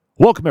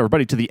Welcome,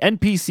 everybody, to the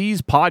NPCs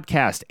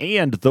podcast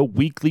and the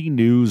weekly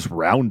news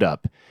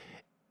roundup.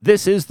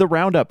 This is the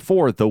roundup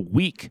for the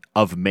week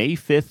of May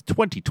 5th,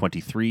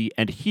 2023,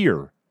 and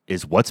here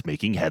is what's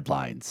making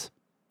headlines.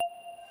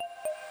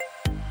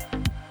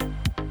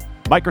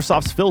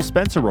 Microsoft's Phil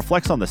Spencer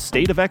reflects on the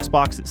state of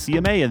Xbox at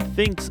CMA and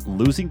thinks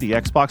losing the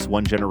Xbox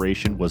One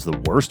generation was the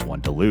worst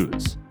one to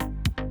lose.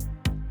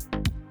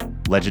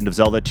 Legend of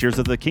Zelda Tears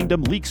of the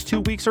Kingdom leaks 2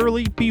 weeks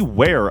early.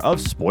 Beware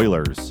of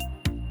spoilers.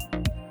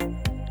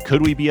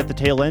 Could we be at the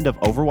tail end of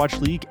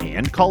Overwatch League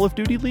and Call of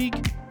Duty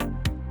League?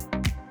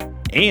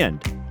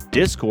 And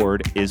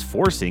Discord is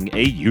forcing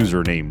a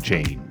username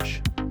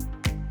change.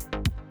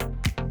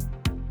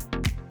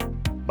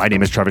 My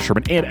name is Travis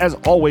Sherman, and as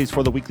always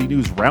for the weekly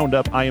news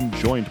roundup, I am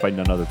joined by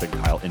none other than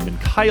Kyle Inman.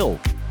 Kyle,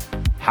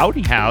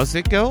 howdy. How's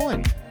it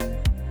going?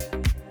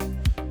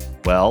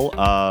 Well,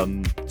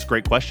 it's a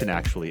great question,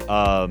 actually.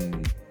 I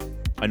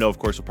know, of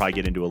course, we'll probably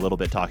get into a little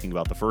bit talking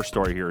about the first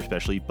story here,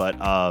 especially, but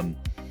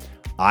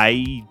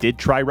I did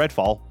try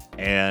Redfall,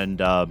 and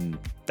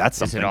that's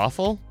something. Is it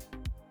awful?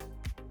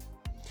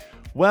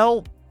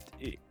 Well,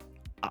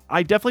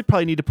 I definitely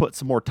probably need to put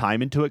some more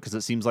time into it because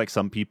it seems like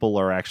some people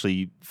are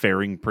actually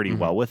faring pretty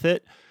well with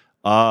it.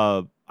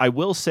 I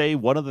will say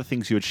one of the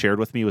things you had shared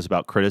with me was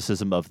about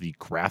criticism of the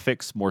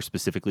graphics, more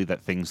specifically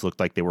that things looked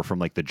like they were from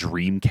like the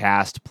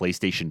Dreamcast,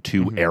 PlayStation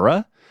 2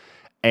 era.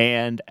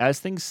 And as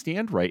things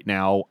stand right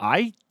now,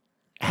 I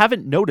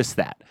haven't noticed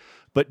that.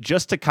 But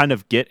just to kind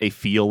of get a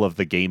feel of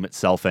the game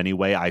itself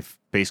anyway, I've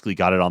basically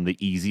got it on the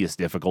easiest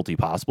difficulty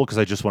possible because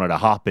I just wanted to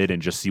hop in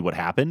and just see what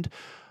happened.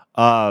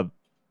 I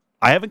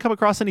haven't come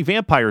across any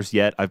vampires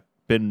yet. I've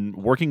been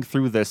working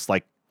through this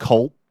like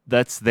cult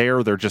that's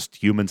there. They're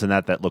just humans in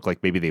that look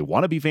like maybe they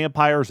want to be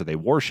vampires or they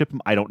worship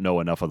them. I don't know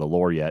enough of the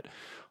lore yet.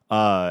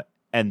 And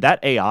that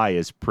AI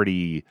is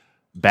pretty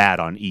bad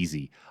on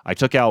easy. I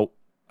think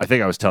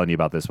I was telling you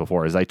about this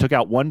before, is I took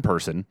out one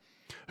person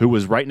who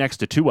was right next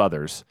to two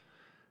others,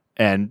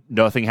 and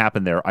nothing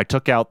happened there. I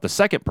took out the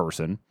second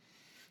person,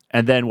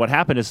 and then what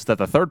happened is that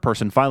the third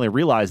person finally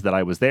realized that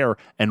I was there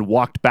and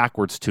walked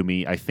backwards to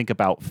me, I think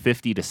about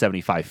 50 to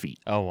 75 feet.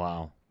 Oh,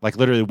 wow. Like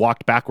literally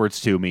walked backwards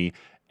to me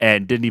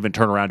and didn't even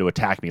turn around to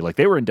attack me. Like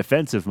they were in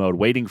defensive mode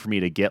waiting for me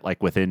to get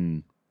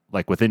within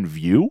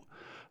view,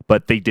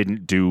 but they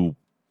didn't do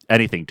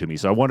anything to me.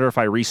 So I wonder if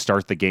I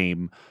restart the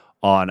game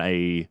on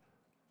a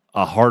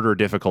harder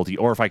difficulty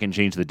or if I can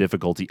change the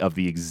difficulty of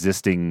the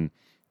existing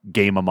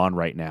game I'm on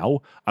right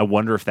now. I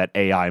wonder if that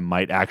AI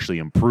might actually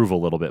improve a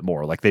little bit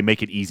more. Like they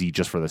make it easy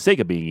just for the sake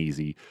of being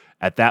easy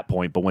at that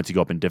point, but once you go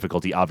up in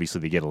difficulty,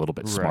 obviously they get a little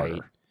bit smarter.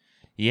 Right.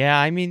 Yeah,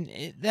 I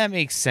mean that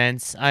makes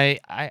sense.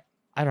 I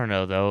don't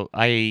know though.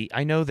 I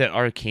know that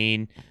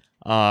Arcane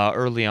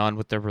early on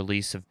with the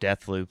release of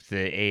Deathloop,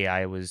 the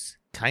AI was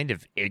kind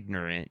of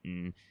ignorant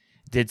and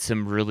did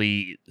some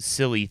really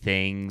silly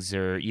things,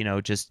 or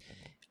just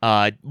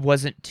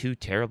wasn't too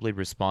terribly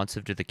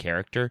responsive to the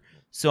character.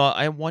 So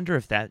I wonder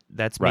if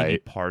that's maybe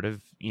part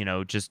of,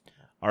 just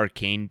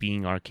Arcane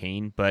being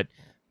Arcane, but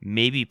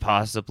maybe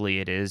possibly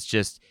it is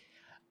just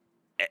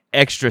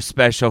extra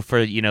special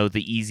for,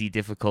 the easy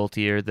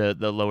difficulty or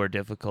the lower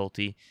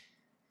difficulty.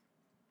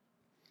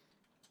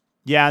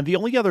 Yeah, the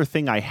only other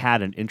thing I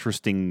had an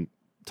interesting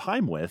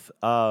time with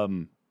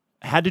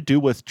had to do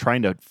with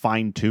trying to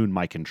fine-tune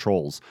my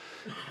controls.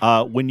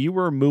 When you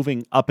were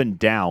moving up and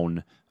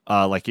down,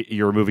 like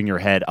you were moving your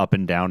head up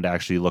and down to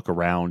actually look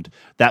around,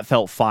 that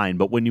felt fine.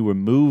 But when you would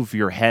move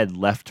your head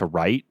left to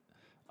right,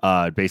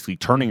 basically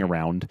turning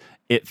around,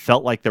 it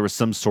felt like there was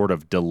some sort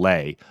of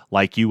delay.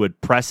 Like you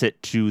would press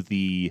it to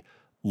the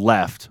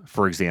left,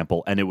 for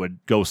example, and it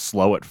would go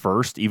slow at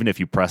first. Even if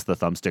you press the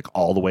thumbstick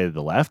all the way to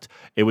the left,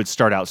 it would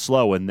start out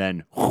slow and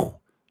then,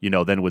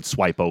 then would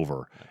swipe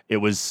over.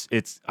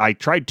 I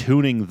tried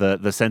tuning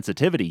the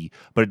sensitivity,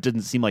 but it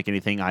didn't seem like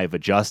anything I've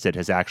adjusted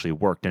has actually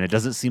worked. And it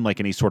doesn't seem like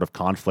any sort of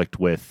conflict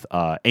with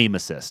aim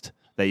assist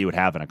that you would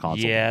have in a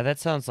console. Yeah, that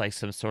sounds like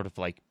some sort of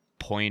like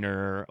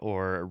pointer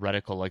or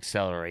reticle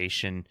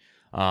acceleration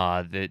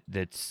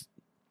that's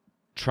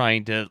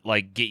trying to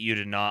like get you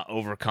to not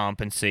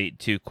overcompensate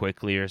too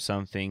quickly or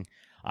something.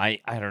 I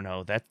don't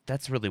know.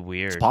 That's really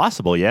weird. It's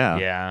possible, yeah.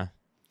 Yeah.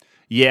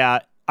 Yeah,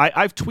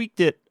 I've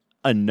tweaked it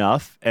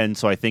enough, and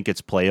so I think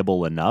it's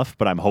playable enough,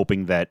 but I'm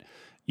hoping that,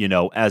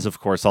 as of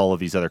course all of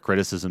these other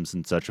criticisms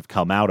and such have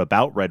come out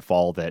about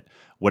Redfall, that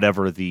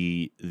whatever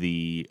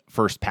the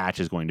first patch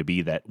is going to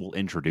be that will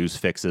introduce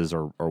fixes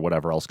or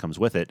whatever else comes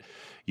with it,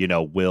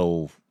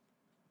 will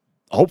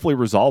hopefully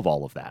resolve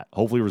all of that.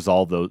 Hopefully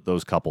resolve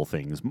those couple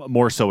things.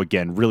 More so,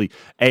 again, really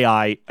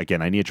AI,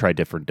 again, I need to try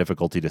different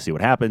difficulty to see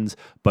what happens,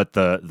 but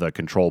the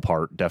control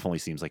part definitely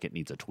seems like it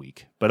needs a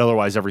tweak. But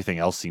otherwise, everything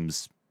else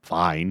seems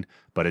fine.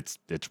 But it's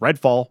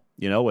Redfall,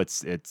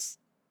 it's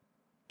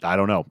I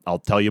don't know. I'll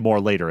tell you more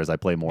later as I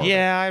play more.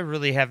 Yeah, I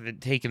really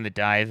haven't taken the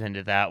dive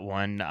into that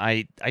one.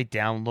 I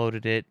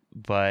downloaded it,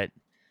 but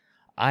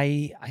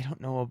I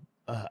don't know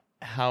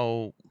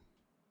how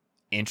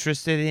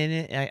interested in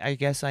it. I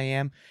guess I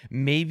am.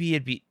 Maybe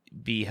it'd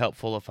be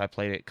helpful if I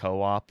played it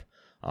co-op.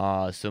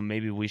 So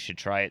maybe we should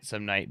try it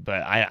some night,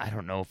 but I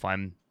don't know if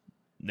I'm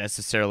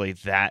necessarily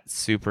that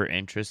super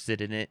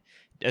interested in it,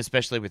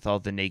 especially with all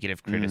the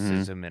negative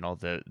criticism and all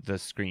the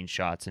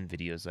screenshots and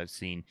videos I've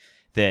seen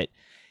that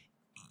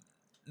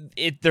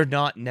they're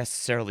not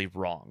necessarily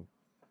wrong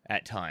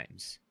at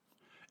times.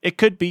 It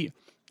could be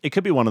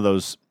one of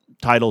those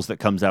titles that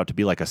comes out to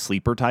be like a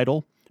sleeper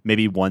title.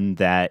 Maybe one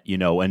that,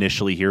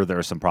 initially here there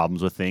are some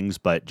problems with things,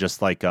 but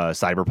just like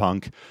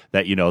Cyberpunk,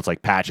 that, it's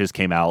like patches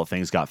came out,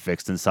 things got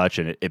fixed and such,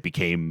 and it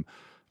became,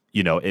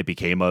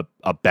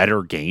 a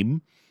better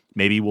game.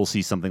 Maybe we'll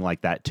see something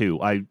like that too.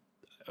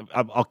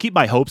 I'll keep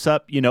my hopes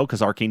up,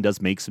 because Arcane does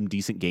make some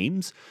decent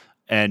games,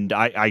 and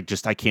I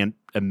can't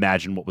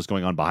imagine what was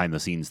going on behind the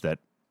scenes that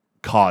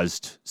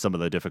caused some of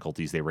the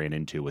difficulties they ran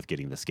into with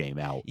getting this game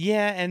out.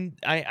 Yeah, and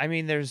I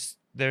mean, there's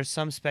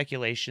some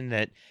speculation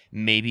that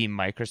maybe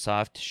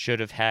Microsoft should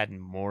have had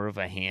more of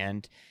a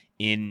hand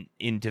in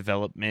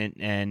development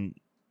and,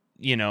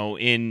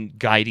 in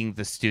guiding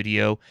the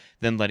studio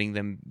than letting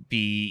them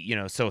be,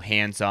 so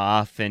hands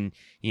off and,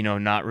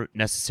 not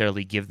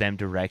necessarily give them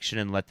direction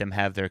and let them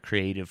have their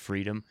creative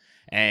freedom.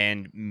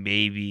 And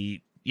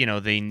maybe,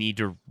 they need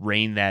to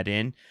rein that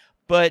in.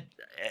 But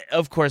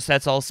of course,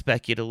 that's all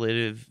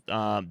speculative.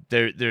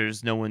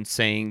 There's no one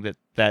saying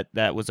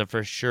that was a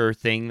for sure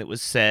thing that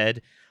was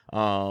said.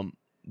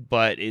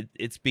 But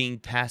it's being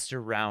passed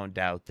around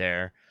out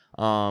there.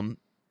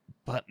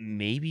 But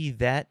maybe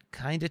that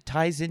kind of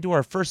ties into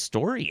our first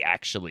story,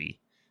 actually.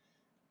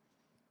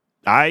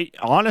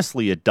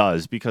 Honestly, it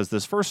does, because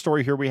this first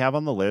story here we have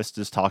on the list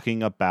is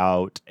talking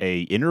about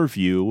a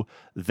interview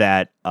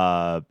that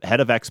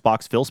head of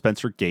Xbox Phil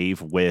Spencer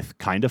gave with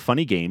Kind of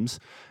Funny Games,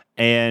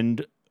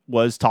 and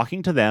was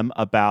talking to them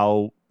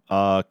about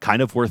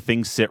kind of where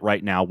things sit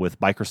right now with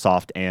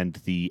Microsoft and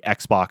the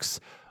Xbox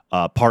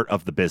part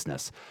of the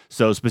business.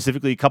 So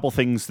specifically, a couple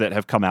things that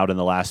have come out in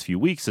the last few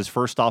weeks is,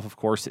 first off, of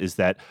course, is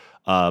that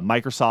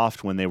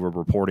Microsoft, when they were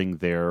reporting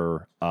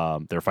their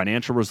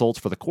financial results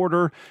for the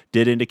quarter,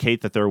 did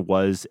indicate that there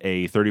was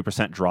a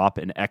 30% drop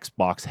in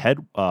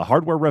Xbox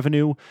hardware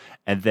revenue.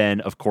 And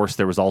then, of course,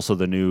 there was also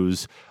the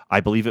news, I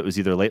believe it was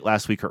either late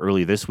last week or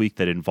early this week,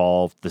 that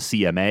involved the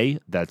CMA,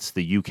 that's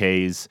the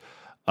UK's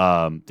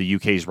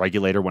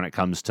regulator when it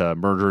comes to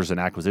mergers and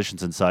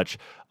acquisitions and such.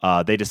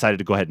 They decided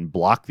to go ahead and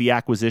block the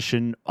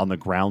acquisition on the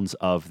grounds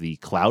of the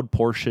cloud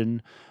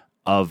portion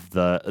of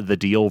the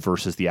deal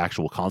versus the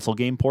actual console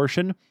game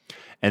portion.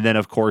 And then,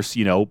 of course,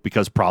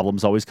 because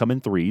problems always come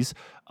in threes,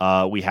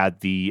 we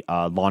had the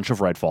launch of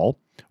Redfall,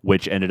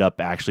 which ended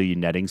up actually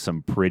netting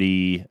some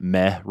pretty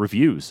meh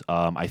reviews.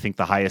 I think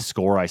the highest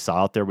score I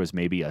saw out there was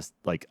maybe a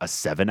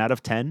 7 out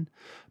of 10,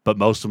 but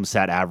most of them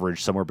sat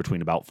average somewhere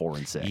between about 4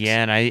 and 6.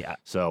 Yeah, and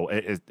so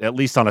at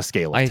least on a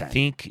scale of 10. I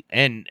think,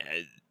 and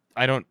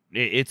I don't.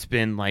 It's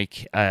been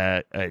like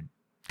a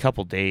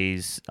couple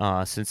days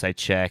since I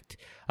checked,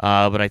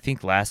 but I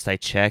think last I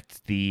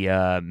checked, the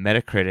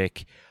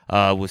Metacritic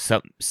was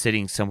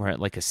sitting somewhere at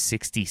like a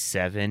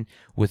 67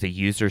 with a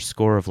user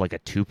score of like a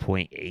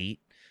 2.8.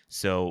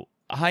 So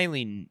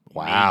highly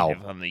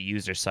negative on the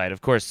user side.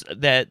 Of course,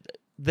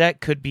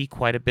 that could be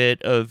quite a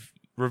bit of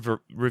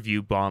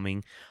review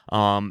bombing,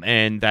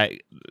 and that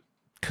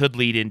could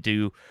lead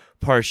into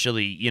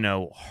partially,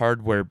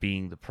 hardware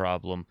being the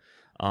problem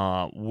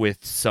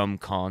with some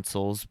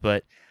consoles,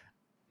 but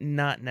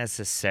not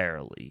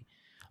necessarily.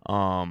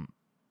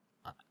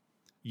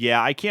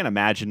 Yeah, I can't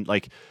imagine.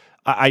 Like,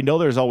 I know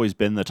there's always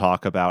been the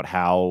talk about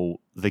how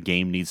the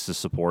game needs to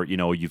support,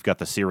 you've got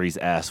the Series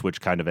S,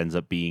 which kind of ends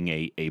up being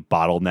a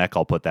bottleneck.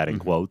 I'll put that in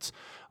quotes,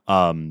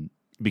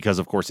 because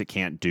of course it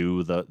can't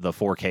do the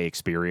 4K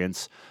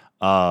experience.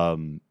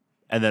 And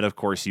then of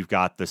course you've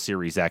got the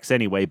Series X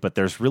anyway, but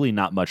there's really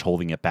not much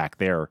holding it back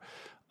there.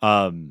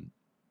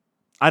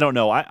 I don't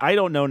know. I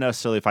don't know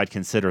necessarily if I'd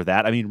consider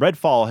that. I mean,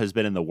 Redfall has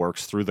been in the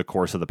works through the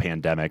course of the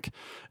pandemic,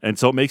 and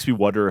so it makes me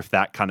wonder if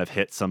that kind of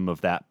hit some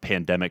of that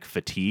pandemic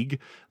fatigue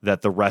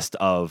that the rest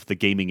of the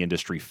gaming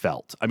industry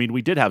felt. I mean,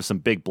 we did have some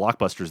big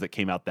blockbusters that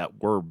came out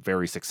that were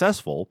very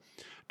successful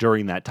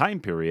during that time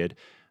period,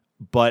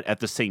 but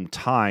at the same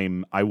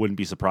time, I wouldn't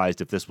be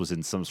surprised if this was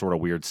in some sort of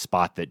weird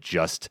spot that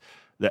just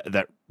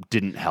that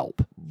didn't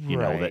help.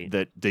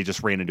 That they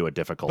just ran into a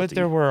difficulty. But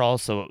there were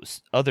also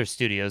other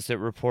studios that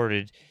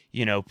reported,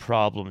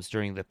 problems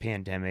during the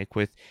pandemic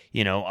with,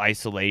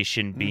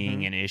 isolation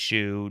being an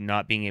issue,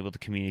 not being able to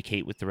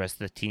communicate with the rest of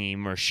the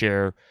team or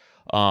share,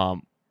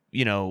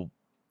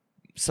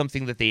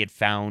 something that they had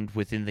found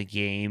within the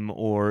game,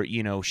 or,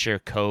 share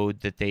code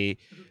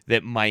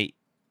that might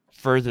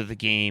further the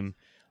game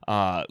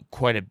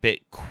quite a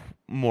bit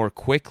more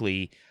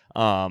quickly,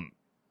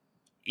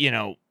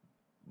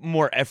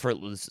 more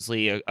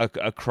effortlessly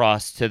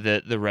across to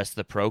the rest of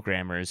the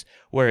programmers.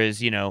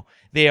 Whereas,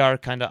 they are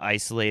kind of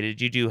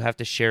isolated. You do have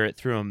to share it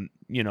through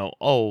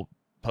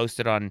post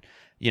it on,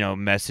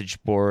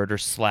 message board or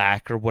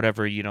Slack or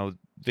whatever,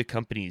 the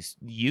company's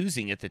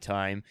using at the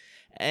time.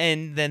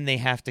 And then they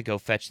have to go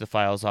fetch the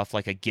files off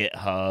like a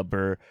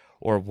GitHub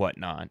or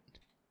whatnot.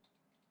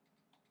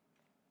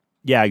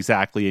 Yeah,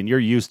 exactly. And you're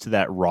used to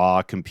that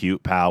raw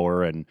compute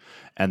power and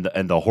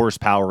the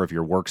horsepower of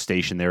your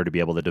workstation there to be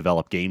able to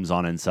develop games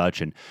on and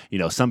such. And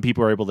some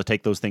people are able to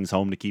take those things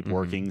home to keep Hmm.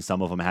 working.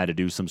 Some of them had to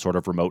do some sort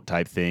of remote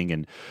type thing.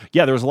 And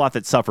yeah, there was a lot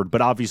that suffered.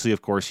 But obviously,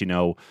 of course,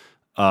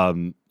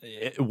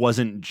 it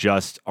wasn't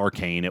just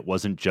Arcane. It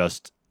wasn't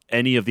just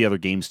any of the other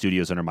game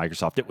studios under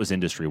Microsoft. It was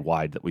industry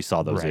wide that we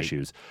saw those Right.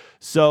 issues.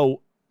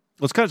 So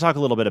let's kind of talk a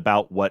little bit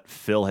about what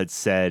Phil had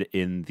said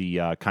in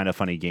the kind of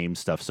funny game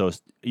stuff. So,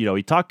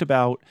 he talked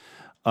about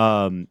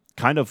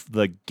kind of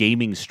the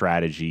gaming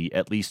strategy,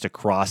 at least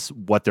across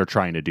what they're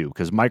trying to do.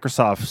 Because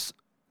Microsoft's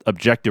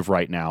objective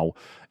right now,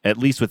 at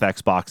least with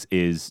Xbox,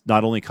 is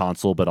not only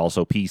console, but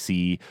also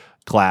PC,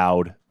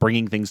 cloud,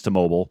 bringing things to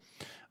mobile.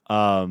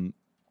 Um,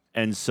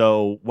 and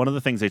so one of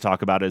the things they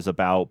talk about is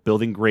about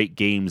building great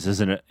games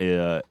isn't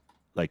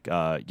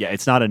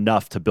it's not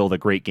enough to build a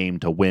great game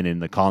to win in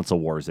the console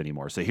wars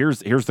anymore. So here's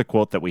the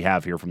quote that we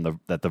have here from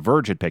that the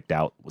Verge had picked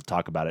out. We'll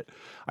talk about it.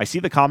 I see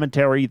the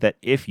commentary that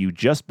if you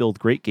just build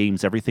great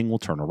games, everything will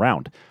turn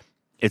around.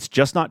 It's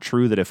just not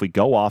true that if we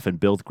go off and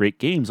build great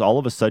games, all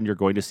of a sudden you're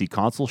going to see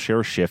console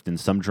share shift in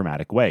some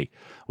dramatic way.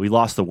 We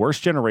lost the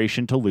worst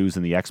generation to lose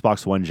in the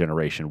Xbox One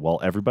generation while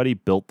everybody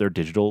built their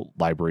digital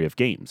library of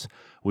games.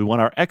 We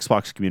want our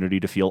Xbox community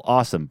to feel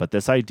awesome, but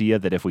this idea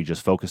that if we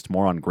just focused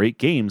more on great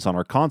games on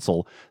our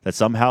console, that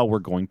somehow we're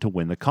going to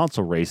win the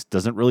console race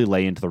doesn't really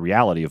lay into the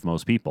reality of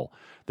most people.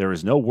 There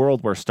is no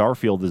world where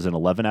Starfield is an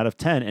 11 out of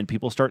 10 and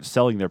people start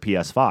selling their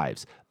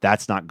PS5s.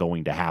 That's not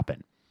going to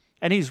happen.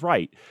 And he's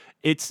right.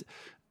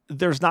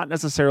 There's not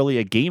necessarily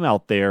a game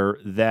out there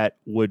that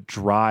would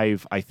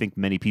drive, I think,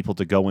 many people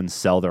to go and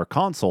sell their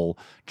console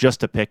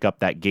just to pick up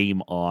that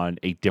game on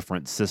a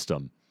different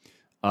system.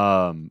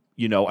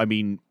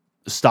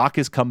 Stock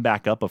has come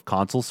back up of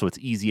consoles, so it's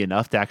easy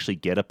enough to actually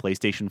get a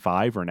PlayStation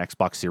 5 or an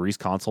Xbox Series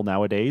console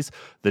nowadays.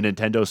 The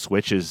Nintendo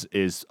Switch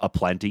is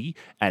aplenty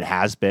and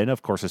has been,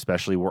 of course,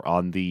 especially we're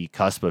on the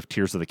cusp of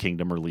Tears of the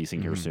Kingdom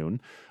releasing here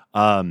soon.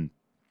 And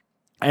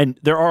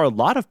there are a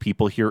lot of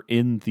people here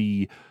in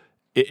the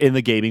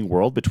gaming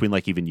world, between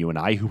like even you and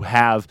I, who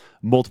have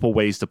multiple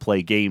ways to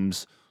play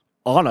games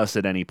on us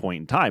at any point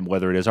in time,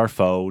 whether it is our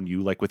phone,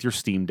 you like with your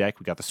Steam Deck,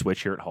 we got the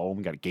Switch here at home,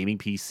 we got a gaming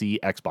PC,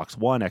 Xbox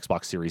One,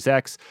 Xbox Series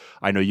X.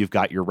 I know you've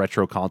got your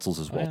retro consoles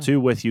as well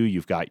too with you.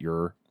 You got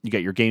your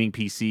gaming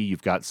PC,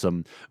 you've got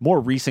some more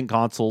recent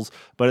consoles,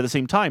 but at the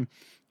same time,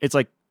 it's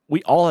like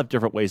we all have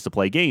different ways to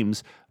play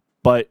games,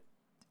 but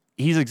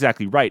he's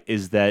exactly right,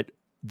 is that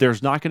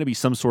there's not going to be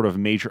some sort of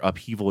major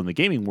upheaval in the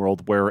gaming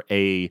world where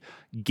a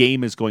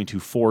game is going to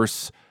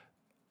force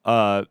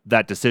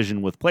that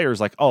decision with players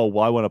like, oh,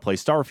 well, I want to play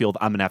Starfield,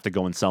 I'm going to have to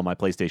go and sell my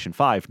PlayStation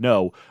 5.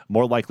 No,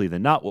 more likely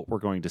than not, what we're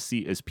going to see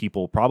is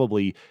people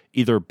probably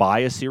either buy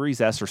a Series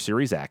S or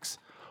Series X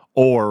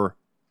or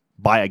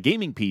buy a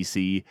gaming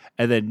PC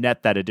and then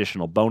net that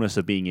additional bonus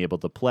of being able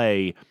to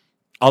play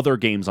other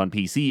games on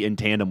PC in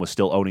tandem with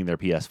still owning their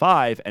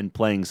PS5 and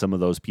playing some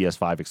of those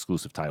PS5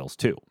 exclusive titles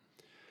too.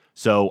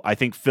 So I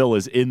think Phil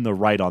is in the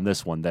right on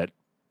this one, that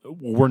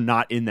we're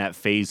not in that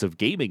phase of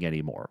gaming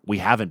anymore. We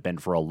haven't been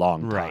for a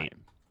long time. Right.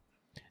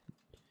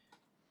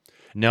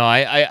 No,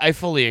 I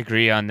fully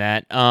agree on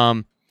that.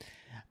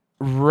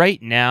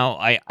 Right now,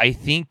 I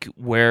think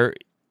where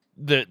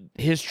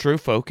his true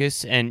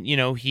focus, and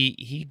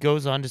he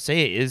goes on to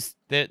say it, is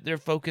that they're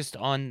focused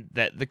on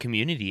the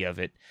community of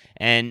it,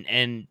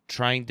 and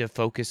trying to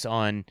focus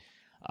on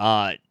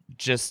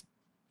just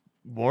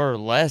more or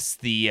less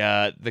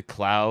the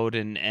cloud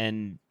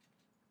and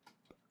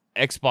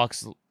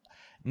Xbox,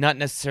 not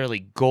necessarily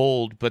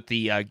Gold, but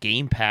the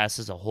Game Pass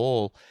as a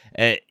whole,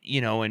 and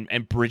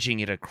bridging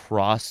it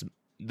across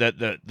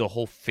the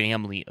whole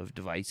family of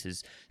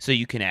devices, so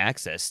you can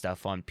access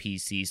stuff on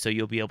PC, so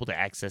you'll be able to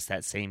access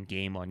that same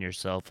game on your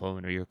cell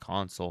phone or your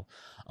console.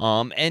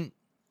 And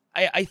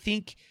I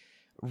think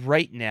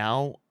right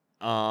now,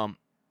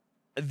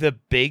 the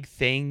big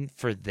thing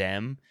for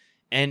them,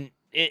 and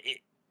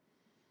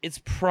it's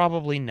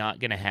probably not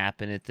going to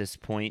happen at this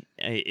point,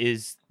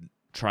 is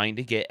trying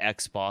to get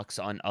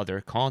Xbox on other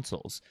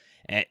consoles,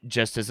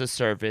 just as a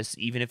service,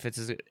 even if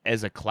it's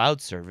as a cloud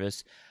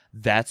service.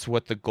 That's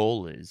what the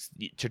goal is,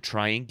 to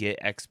try and get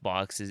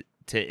Xbox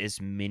to as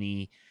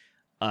many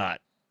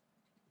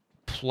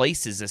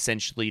places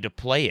essentially to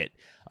play it.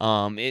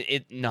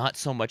 It not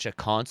so much a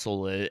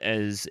console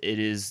as it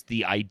is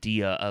the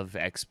idea of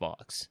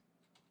Xbox.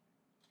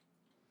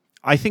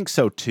 I think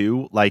so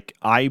too. Like,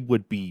 I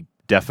would be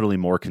definitely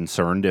more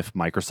concerned if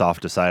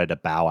Microsoft decided to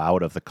bow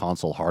out of the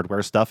console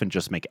hardware stuff and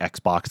just make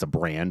Xbox a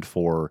brand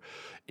for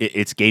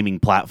its gaming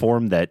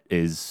platform that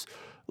is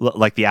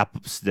like the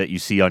apps that you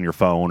see on your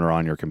phone or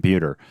on your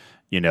computer.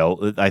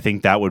 I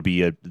think that would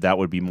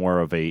be more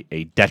of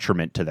a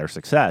detriment to their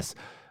success.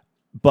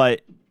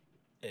 But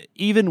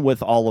even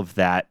with all of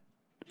that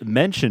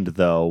mentioned,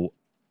 though,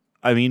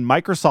 I mean,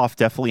 Microsoft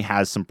definitely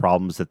has some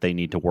problems that they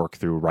need to work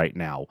through right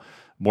now.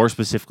 More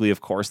specifically,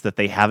 of course, that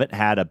they haven't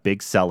had a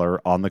big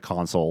seller on the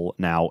console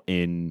now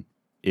in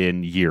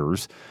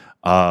years.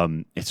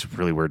 It's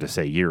really weird to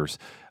say years.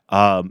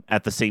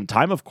 At the same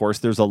time, of course,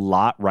 there's a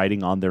lot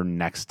riding on their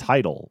next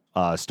title,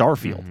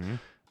 Starfield. Mm-hmm.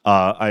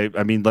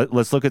 I mean,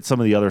 let's look at some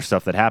of the other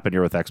stuff that happened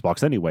here with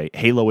Xbox anyway.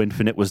 Halo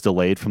Infinite was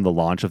delayed from the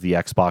launch of the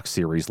Xbox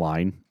Series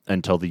line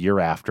until the year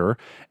after,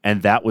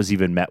 and that was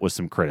even met with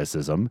some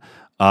criticism.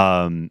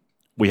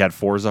 We had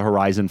Forza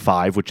Horizon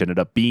 5, which ended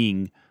up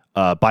being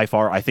by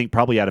far, I think,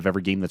 probably out of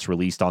every game that's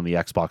released on the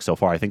Xbox so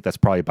far, I think that's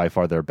probably by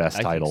far their best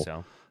title.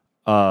 Think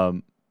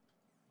so.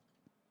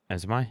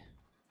 As am I.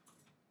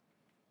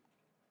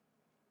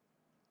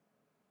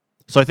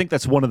 So I think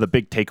that's one of the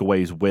big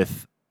takeaways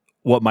with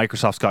what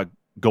Microsoft's got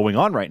going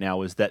on right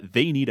now is that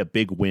they need a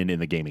big win in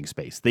the gaming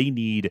space. They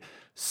need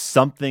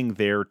something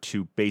there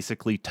to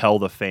basically tell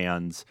the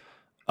fans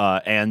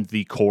and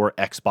the core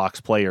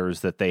Xbox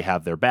players that they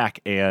have their back.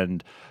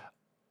 And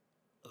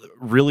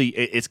really,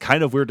 it's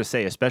kind of weird to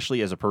say,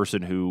 especially as a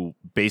person who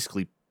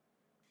basically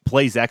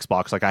plays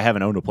Xbox. Like, I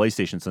haven't owned a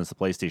PlayStation since the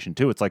PlayStation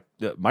 2. It's like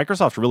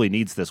Microsoft really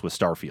needs this with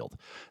Starfield.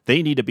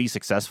 They need to be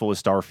successful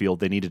with Starfield.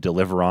 They need to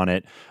deliver on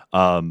it.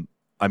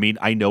 I mean,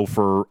 I know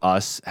for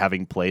us,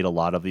 having played a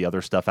lot of the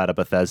other stuff out of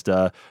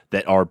Bethesda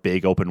that are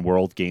big open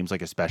world games,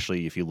 like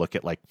especially if you look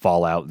at like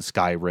Fallout and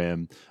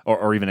Skyrim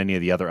or even any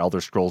of the other Elder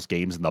Scrolls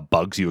games and the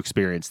bugs you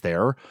experience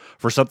there,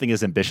 for something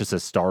as ambitious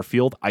as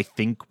Starfield, I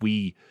think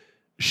we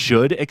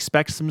should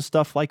expect some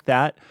stuff like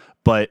that.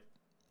 But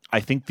I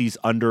think these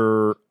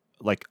under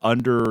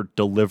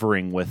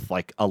delivering with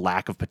like a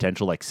lack of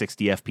potential, like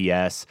 60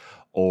 FPS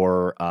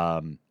or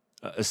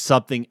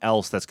something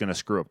else that's going to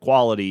screw up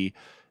quality,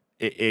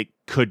 it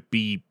could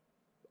be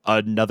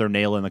another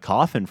nail in the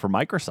coffin for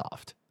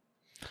Microsoft.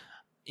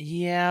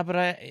 Yeah,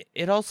 but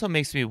it also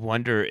makes me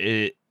wonder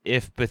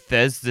if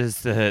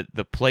Bethesda's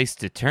the place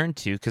to turn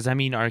to, because I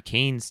mean,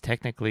 Arcane's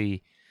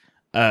technically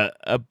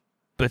a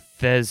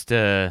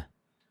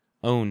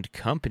Bethesda-owned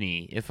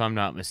company, if I'm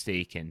not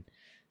mistaken.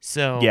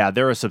 So yeah,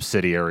 they're a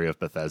subsidiary of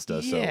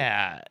Bethesda.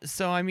 Yeah,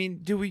 so I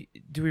mean, do we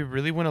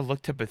really want to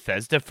look to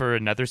Bethesda for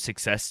another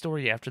success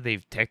story after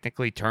they've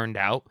technically turned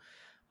out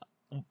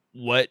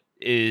what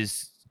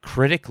is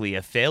critically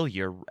a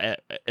failure,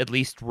 at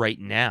least right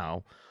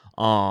now?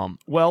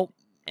 Well,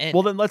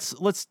 then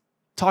let's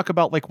talk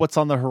about like what's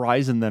on the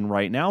horizon then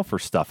right now for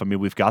stuff. I mean,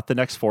 we've got the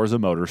next Forza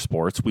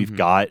Motorsports. We've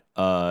got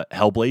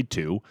Hellblade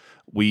 2.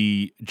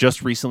 We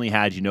just recently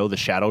had, the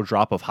shadow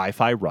drop of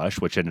Hi-Fi Rush,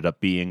 which ended up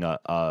being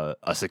a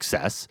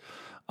success.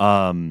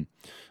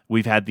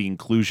 We've had the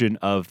inclusion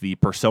of the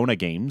Persona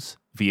games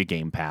via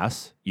Game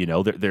Pass.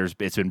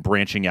 It's been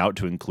branching out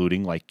to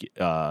including like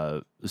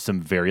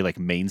some very like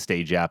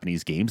mainstay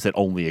Japanese games that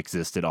only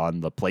existed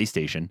on the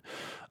PlayStation.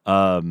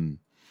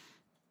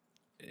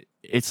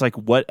 It's like,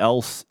 what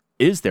else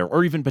is there?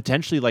 Or even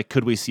potentially, like,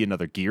 could we see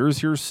another Gears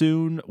here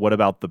soon? What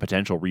about the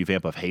potential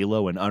revamp of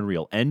Halo and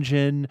Unreal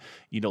Engine?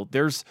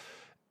 It's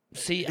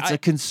a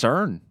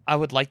concern. I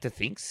would like to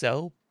think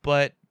so,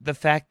 but the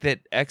fact that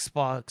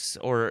Xbox,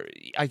 or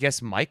I guess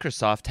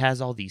Microsoft,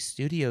 has all these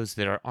studios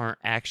that aren't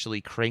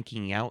actually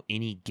cranking out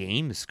any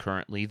games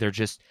currently, they're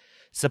just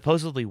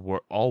supposedly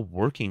all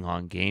working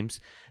on games.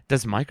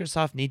 Does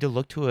Microsoft need to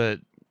look to a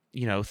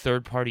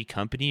third-party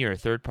company or a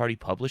third-party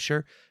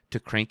publisher to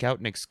crank out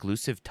an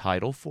exclusive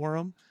title for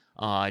them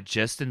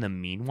just in the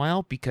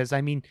meanwhile? Because,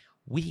 I mean,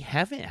 we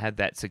haven't had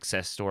that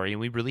success story, and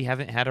we really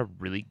haven't had a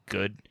really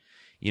good,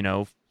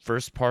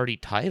 first-party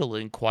title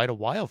in quite a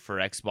while for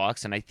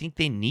Xbox, and I think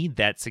they need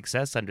that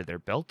success under their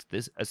belt,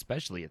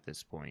 especially at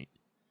this point.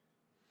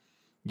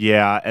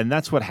 Yeah, and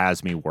that's what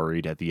has me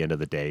worried at the end of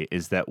the day,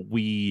 is that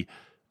we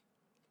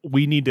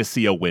need to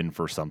see a win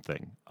for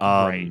something.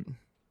 Right.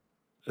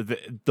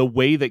 The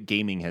way that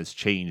gaming has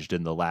changed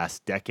in the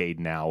last decade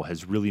now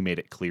has really made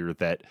it clear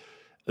that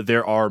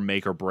there are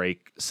make or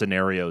break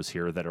scenarios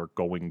here that are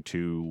going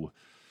to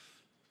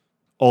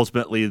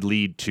ultimately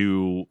lead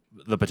to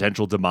the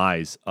potential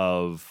demise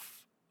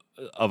of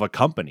a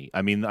company.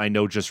 I mean, I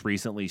know just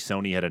recently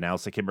Sony had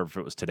announced, I can't remember if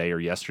it was today or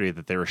yesterday,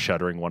 that they were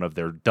shuttering one of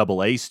their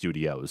AA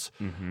studios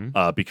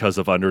because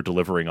of under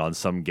delivering on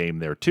some game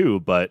there too.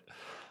 But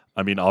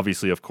I mean,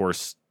 obviously, of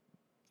course,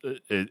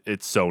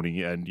 it's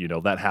Sony, and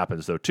that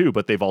happens though too,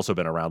 but they've also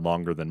been around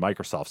longer than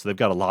Microsoft, so they've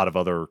got a lot of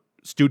other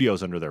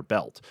studios under their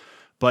belt.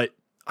 But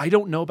I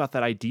don't know about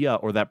that idea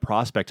or that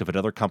prospect of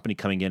another company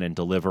coming in and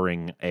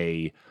delivering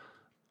a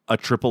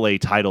AAA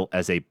title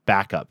as a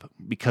backup,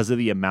 because of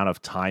the amount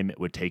of time it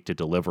would take to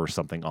deliver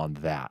something on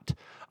that.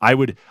 I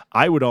would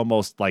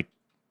almost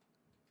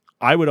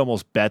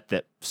bet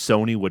that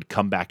Sony would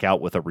come back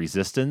out with a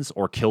Resistance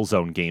or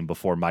Killzone game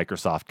before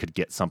Microsoft could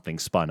get something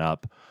spun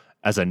up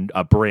as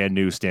a brand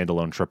new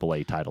standalone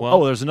AAA title. Well,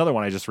 there's another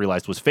one I just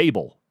realized was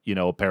Fable,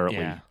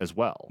 apparently as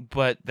well.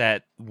 But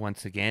that,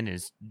 once again,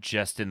 is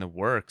just in the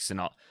works, and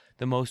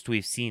the most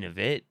we've seen of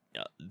it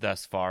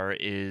thus far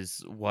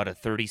is, a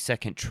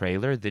 30-second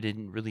trailer that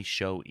didn't really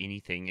show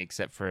anything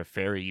except for a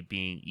fairy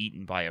being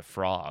eaten by a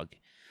frog.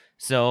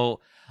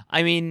 So,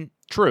 I mean...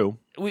 True.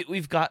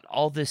 We've got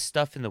all this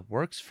stuff in the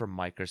works from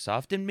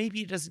Microsoft, and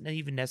maybe it doesn't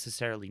even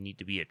necessarily need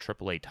to be a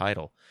AAA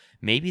title.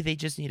 Maybe they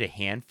just need a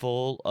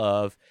handful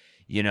of,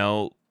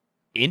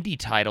 indie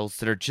titles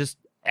that are just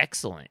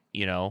excellent,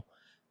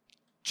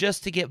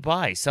 just to get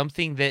by,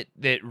 something that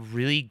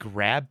really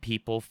grabbed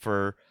people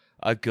for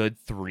a good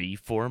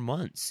 3-4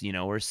 months,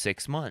 or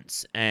 6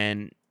 months,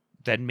 and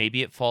then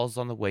maybe it falls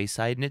on the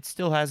wayside and it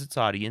still has its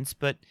audience,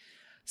 but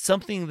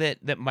something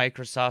that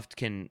Microsoft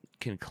can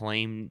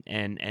claim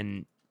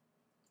and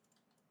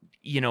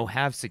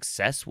have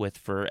success with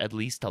for at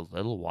least a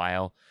little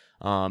while,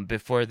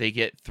 before they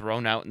get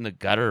thrown out in the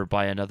gutter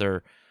by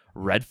another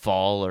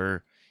Redfall,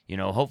 or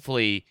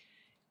hopefully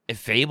if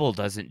Fable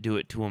doesn't do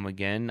it to them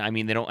again. I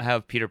mean, they don't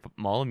have Peter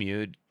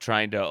Molyneux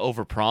trying to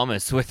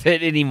overpromise with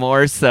it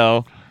anymore,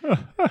 so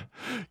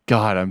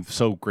God, I'm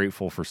so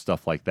grateful for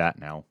stuff like that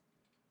now.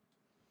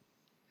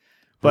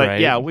 But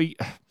right. yeah,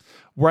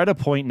 we're at a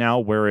point now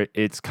where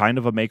it's kind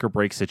of a make or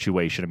break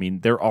situation. I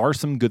mean, there are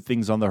some good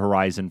things on the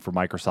horizon for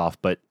Microsoft,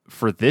 but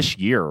for this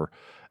year,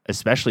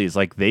 especially, it's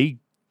like they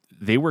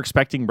were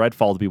expecting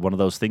Redfall to be one of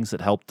those things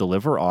that helped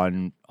deliver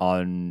on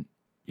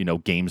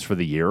games for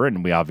the year,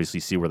 and we obviously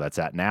see where that's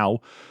at now.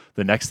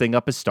 The next thing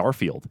up is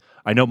Starfield.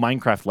 I know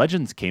Minecraft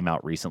Legends came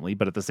out recently,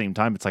 but at the same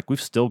time, it's like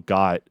we've still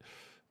got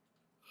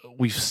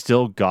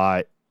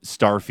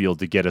Starfield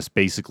to get us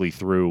basically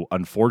through,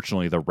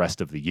 unfortunately, the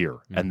rest of the year.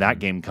 Mm-hmm. And that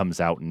game comes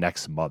out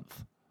next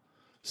month.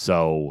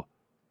 So,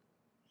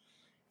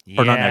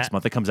 or not next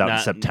month, it comes out in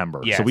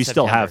September. Yeah, so we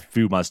September. Still have a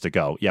few months to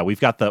go. Yeah, we've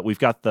got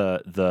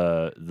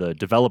the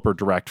developer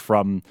direct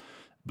from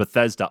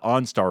Bethesda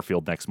on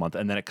Starfield next month,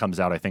 and then it comes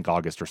out, I think,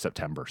 August or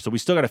September. So we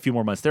still got a few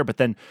more months there, but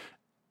then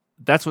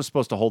that's what's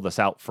supposed to hold us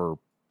out for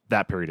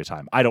that period of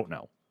time. I don't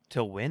know.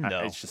 Till when,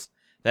 though? It's just,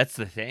 that's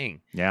the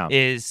thing. Yeah.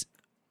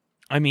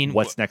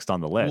 What's next on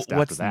the list?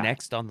 What's after that?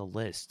 next on the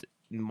list?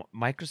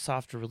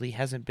 Microsoft really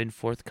hasn't been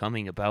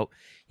forthcoming about,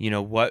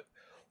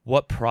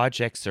 what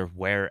projects are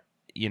where,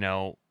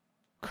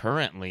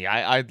 currently.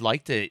 I'd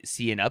like to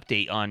see an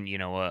update on,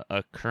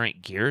 a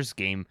current Gears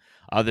game,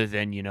 other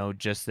than,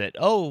 just that,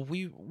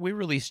 we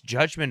released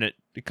Judgment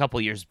a couple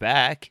years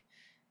back,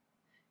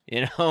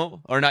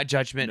 or not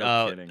Judgment.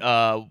 No kidding.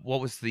 What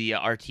was the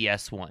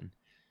RTS one?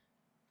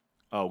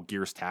 Oh,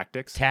 Gears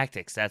Tactics?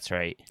 Tactics, that's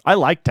right.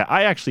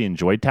 I actually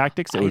enjoyed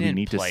Tactics. It would be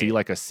neat to see it.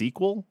 like a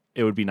sequel.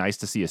 It would be nice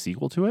to see a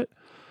sequel to it.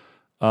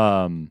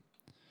 It'd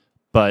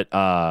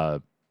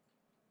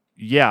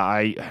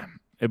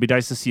be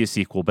nice to see a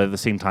sequel, but at the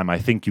same time, I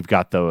think you've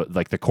got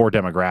the core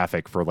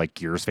demographic for like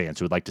Gears fans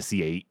who would like to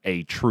see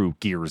a true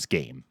Gears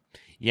game.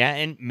 Yeah,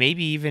 and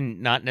maybe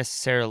even not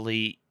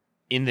necessarily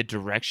in the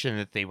direction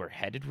that they were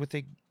headed with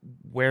it,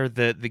 where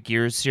the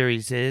Gears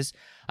series is.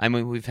 I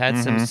mean, we've had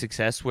some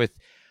success with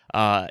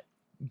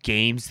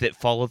games that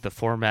follow the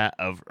format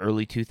of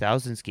early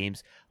 2000s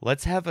games.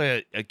 Let's have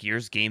a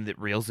Gears game that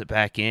reels it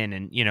back in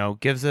and,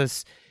 gives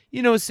us,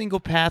 a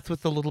single path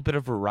with a little bit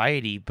of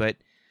variety, but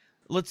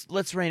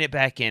let's rein it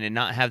back in and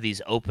not have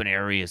these open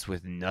areas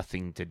with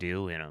nothing to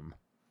do in them.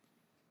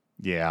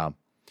 Yeah.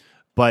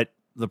 But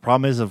the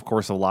problem is, of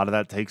course, a lot of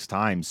that takes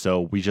time.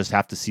 So we just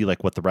have to see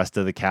like what the rest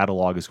of the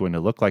catalog is going to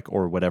look like,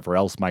 or whatever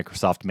else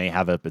Microsoft may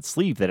have up its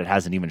sleeve that it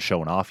hasn't even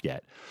shown off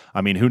yet.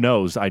 I mean, who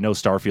knows? I know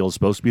Starfield is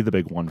supposed to be the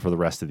big one for the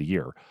rest of the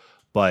year,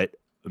 but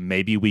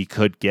maybe we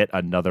could get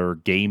another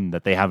game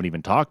that they haven't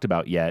even talked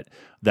about yet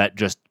that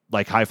just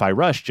like Hi-Fi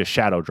Rush just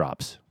shadow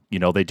drops.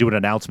 They do an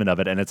announcement of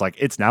it and it's like,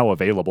 it's now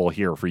available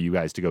here for you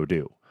guys to go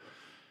do.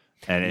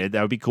 And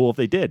that would be cool if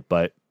they did,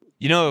 but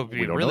it would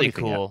be really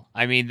cool.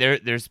 Yet. I mean,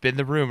 there's been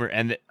the rumor,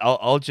 and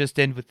I'll just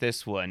end with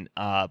this one.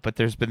 But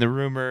there's been the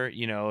rumor,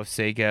 of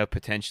Sega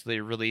potentially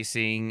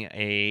releasing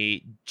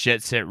a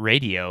Jet Set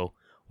Radio.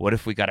 What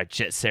if we got a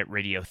Jet Set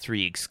Radio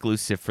 3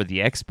 exclusive for the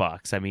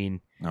Xbox? I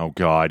mean, oh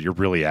God, you're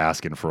really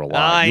asking for a lot.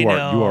 I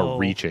know. You are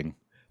reaching.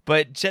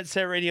 But Jet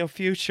Set Radio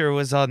Future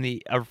was on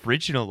the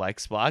original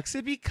Xbox.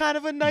 It'd be kind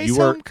of a nice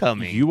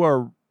homecoming. You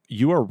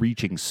are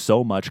reaching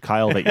so much,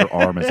 Kyle, that your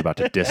arm is about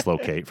to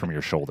dislocate from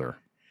your shoulder.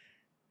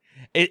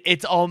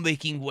 It's all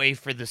making way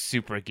for the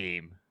Super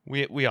game.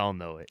 We all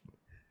know it.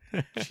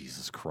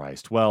 Jesus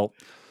Christ. Well,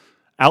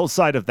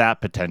 outside of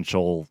that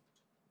potential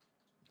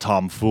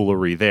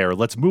tomfoolery there,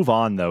 let's move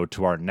on, though,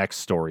 to our next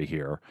story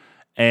here.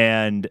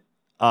 And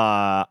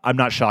I'm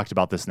not shocked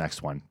about this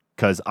next one,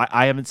 because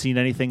I haven't seen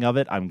anything of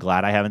it. I'm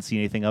glad I haven't seen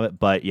anything of it.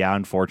 But yeah,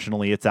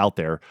 unfortunately, it's out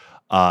there.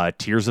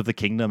 Tears of the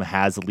Kingdom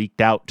has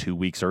leaked out 2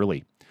 weeks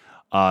early.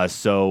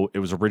 So it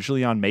was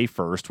originally on May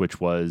 1st, which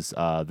was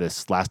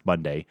this last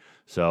Monday.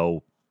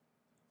 So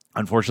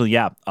unfortunately,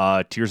 yeah,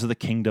 Tears of the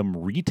Kingdom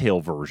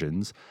retail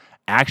versions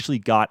actually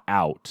got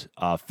out,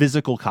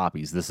 physical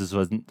copies. This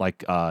wasn't like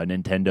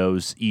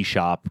Nintendo's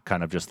eShop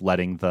kind of just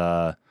letting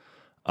the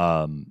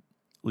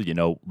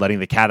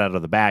cat out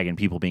of the bag and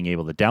people being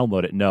able to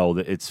download it. No,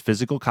 it's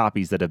physical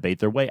copies that have made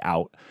their way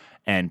out,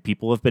 and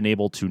people have been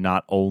able to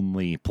not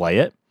only play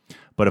it,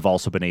 but have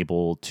also been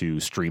able to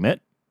stream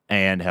it,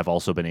 and have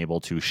also been able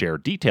to share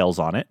details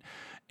on it.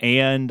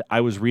 And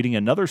I was reading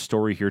another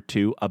story here,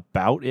 too,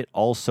 about it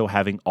also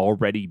having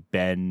already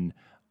been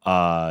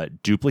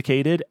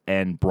duplicated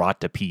and brought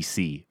to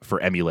PC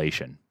for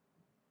emulation.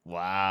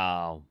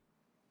 Wow.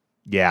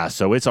 Yeah,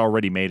 so it's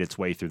already made its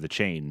way through the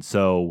chain.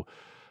 So,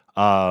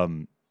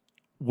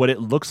 what it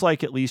looks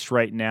like, at least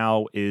right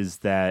now, is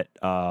that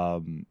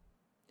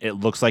it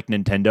looks like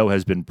Nintendo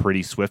has been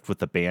pretty swift with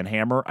the ban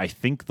hammer. I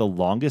think the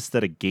longest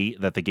that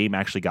the game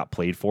actually got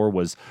played for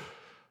was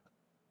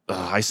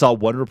I saw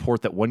one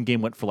report that one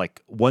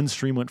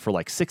stream went for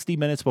like 60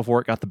 minutes before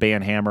it got the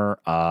ban hammer.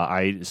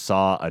 I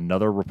saw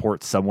another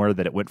report somewhere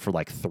that it went for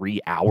like 3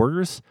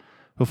 hours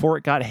before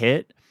it got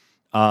hit.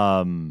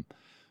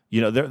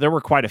 There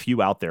were quite a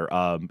few out there.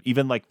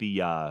 Even like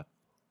the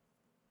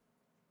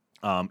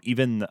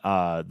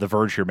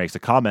Verge here makes a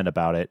comment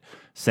about it,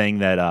 saying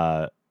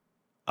that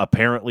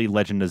apparently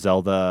Legend of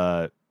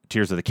Zelda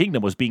Tears of the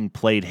Kingdom was being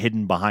played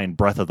hidden behind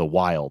Breath of the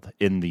Wild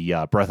in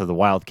the Breath of the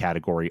Wild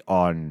category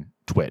on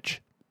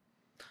Twitch.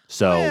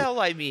 So, well,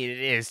 I mean, it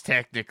is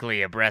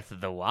technically a Breath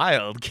of the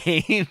Wild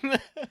game.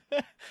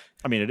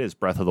 I mean, it is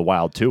Breath of the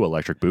Wild 2,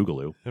 Electric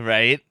Boogaloo.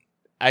 Right?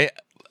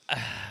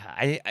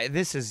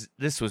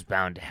 This was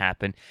bound to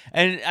happen.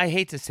 And I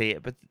hate to say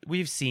it, but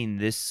we've seen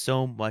this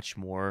so much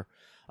more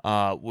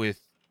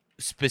with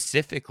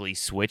specifically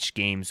Switch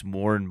games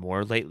more and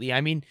more lately.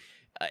 I mean,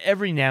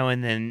 every now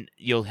and then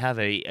you'll have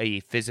a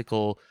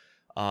physical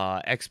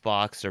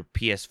Xbox or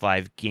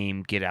PS5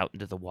 game get out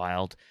into the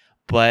wild,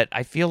 but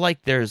I feel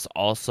like there's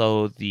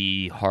also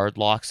the hard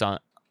locks on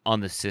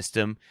the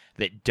system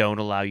that don't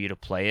allow you to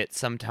play it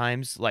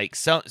sometimes. Like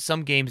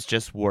some games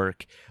just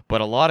work,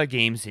 but a lot of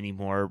games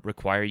anymore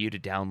require you to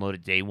download a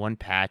day one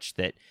patch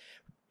that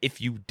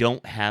if you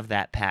don't have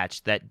that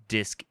patch, that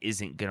disc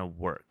isn't going to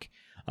work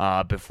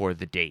before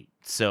the date.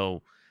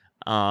 So,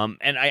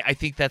 and I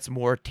think that's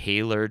more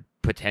tailored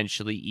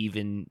potentially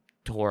even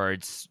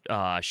towards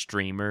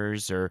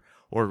streamers or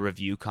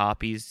review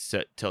copies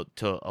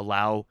to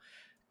allow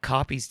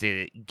copies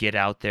to get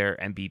out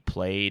there and be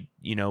played,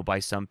 by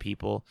some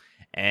people.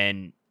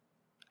 And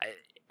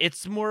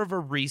it's more of a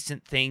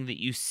recent thing that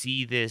you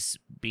see this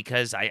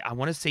because I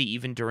want to say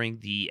even during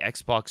the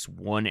Xbox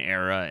One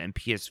era and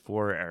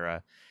PS4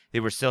 era, they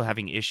were still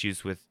having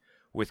issues with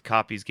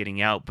copies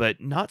getting out,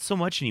 but not so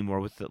much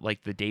anymore with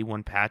the day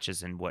one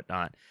patches and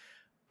whatnot.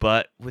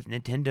 But with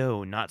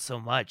Nintendo, not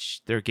so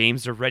much. Their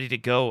games are ready to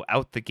go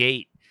out the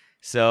gate.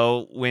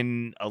 So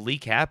when a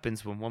leak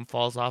happens, when one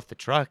falls off the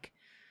truck,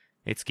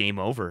 it's game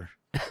over.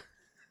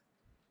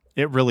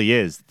 It really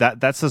is.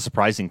 That's the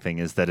surprising thing,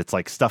 is that it's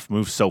like stuff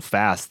moves so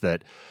fast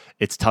that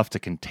it's tough to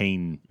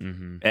contain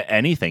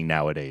anything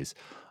nowadays.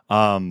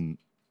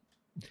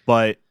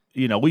 But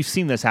we've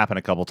seen this happen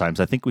a couple times.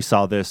 I think we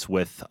saw this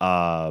with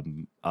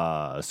Pokemon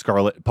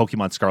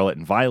Scarlet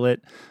and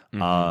Violet.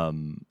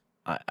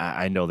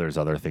 I know there's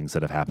other things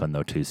that have happened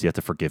though too, so you have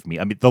to forgive me.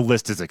 I mean, the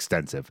list is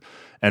extensive,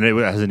 and it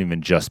hasn't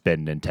even just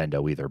been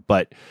Nintendo either.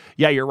 But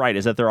yeah, you're right,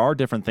 is that there are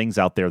different things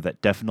out there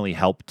that definitely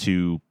help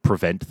to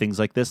prevent things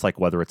like this, like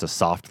whether it's a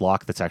soft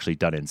lock that's actually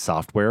done in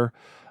software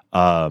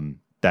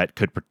that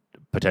could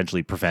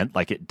potentially prevent,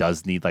 like it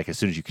does need, like as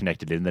soon as you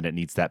connect it in, then it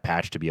needs that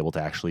patch to be able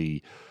to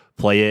actually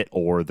play it,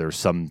 or there's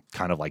some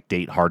kind of like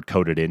date hard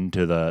coded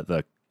into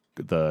the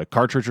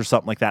cartridge or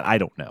something like that. I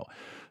don't know,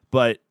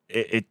 but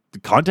the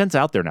content's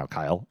out there now,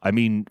 Kyle. I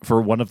mean, for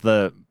one of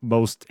the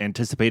most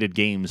anticipated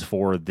games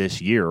for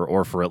this year,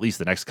 or for at least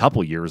the next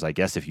couple years, I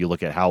guess, if you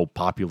look at how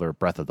popular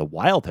Breath of the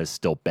Wild has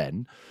still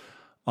been.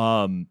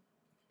 I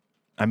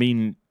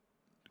mean,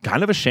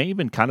 kind of a shame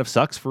and kind of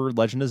sucks for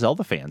Legend of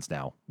Zelda fans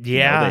now.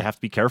 Yeah. They have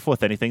to be careful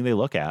with anything they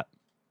look at.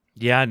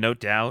 Yeah, no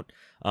doubt.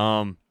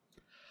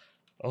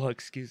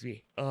 Excuse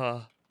me.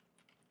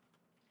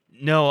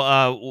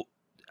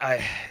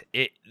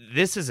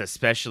 This is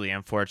especially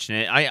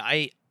unfortunate.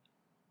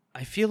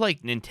 I feel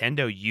like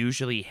Nintendo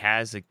usually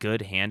has a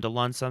good handle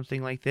on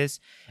something like this,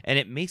 and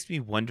it makes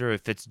me wonder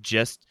if it's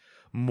just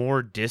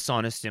more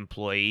dishonest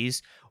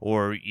employees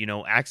or,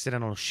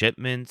 accidental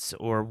shipments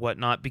or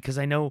whatnot, because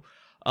I know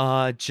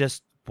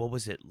just, what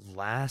was it,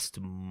 last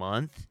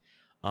month?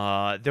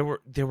 There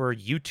were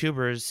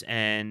YouTubers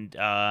and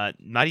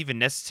not even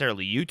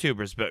necessarily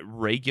YouTubers, but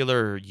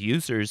regular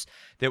users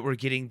that were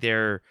getting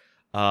their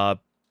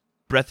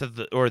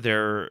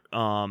their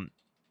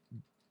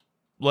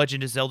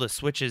Legend of Zelda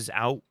Switches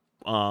out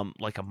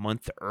like a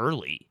month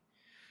early.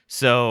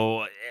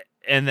 So,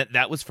 and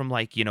that was from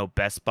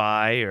Best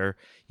Buy or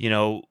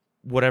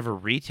whatever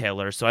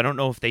retailer. So I don't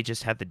know if they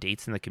just had the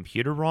dates in the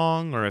computer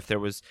wrong, or if there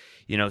was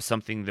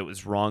something that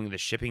was wrong in the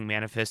shipping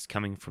manifest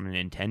coming from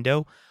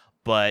Nintendo.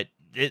 But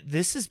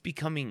this is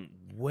becoming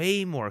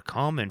way more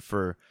common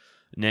for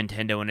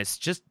Nintendo, and it's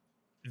just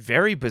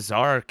very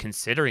bizarre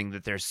considering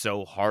that they're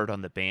so hard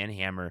on the ban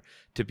hammer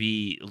to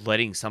be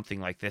letting something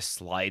like this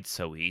slide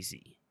so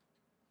easy.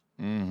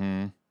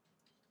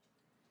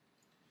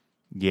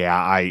 Yeah,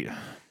 I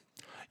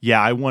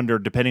wonder,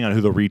 depending on who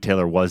the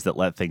retailer was that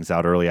let things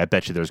out early, I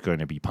bet you there's going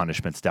to be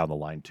punishments down the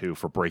line too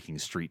for breaking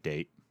street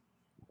date.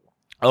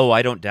 Oh,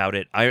 I don't doubt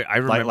it. I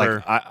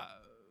remember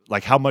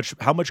like how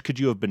much could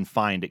you have been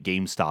fined at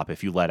GameStop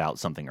if you let out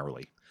something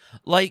early?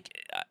 Like,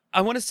 I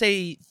want to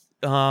say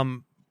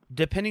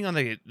depending on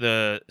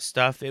the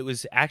stuff, it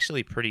was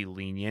actually pretty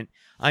lenient.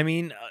 I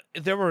mean,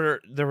 there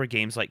were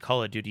games like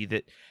Call of Duty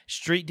that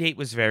street date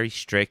was very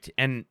strict,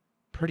 and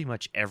pretty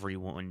much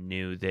everyone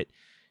knew that,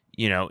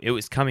 it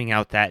was coming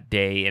out that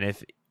day, and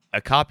if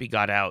a copy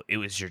got out, it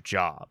was your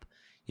job,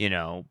 you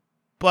know.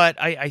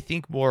 But I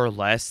think more or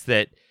less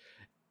that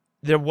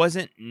there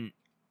wasn't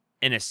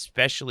an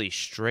especially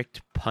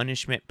strict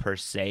punishment per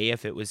se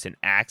if it was an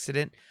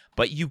accident,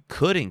 but you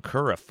could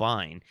incur a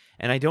fine.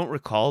 And I don't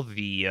recall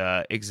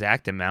the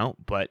exact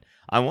amount, but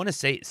I want to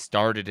say it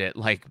started at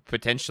like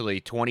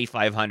potentially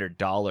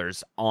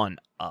 $2,500 on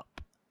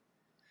up.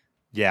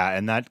 Yeah,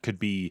 and that could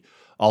be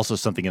also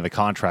something in the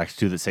contracts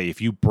too that say if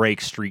you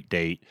break street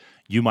date,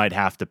 you might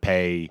have to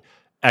pay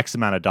X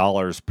amount of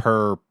dollars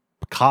per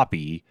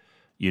copy,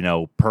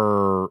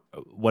 per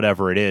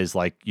whatever it is,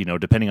 like,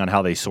 depending on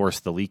how they source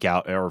the leak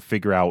out or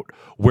figure out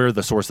where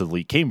the source of the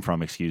leak came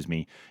from, excuse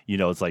me,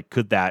 it's like,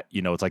 could that,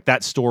 it's like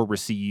that store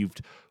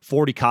received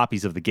 40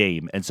 copies of the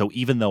game. And so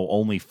even though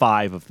only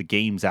 5 of the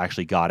games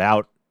actually got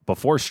out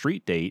before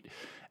street date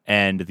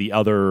and the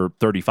other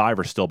 35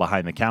 are still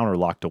behind the counter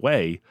locked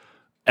away,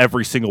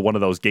 every single one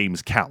of those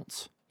games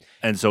counts.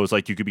 And so it's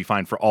like you could be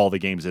fined for all the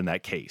games in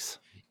that case.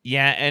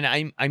 Yeah,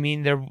 and I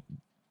mean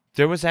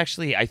there was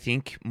actually, I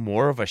think,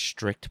 more of a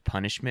strict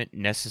punishment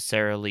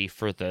necessarily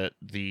for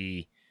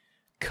the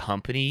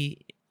company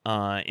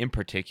in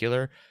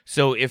particular.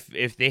 So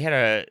if they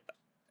had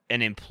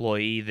an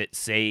employee that,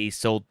 say,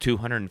 sold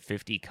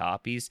 250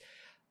 copies,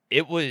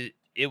 it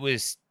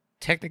was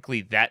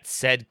technically that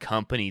said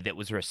company that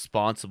was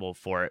responsible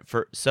for it.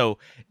 So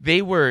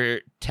they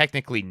were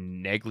technically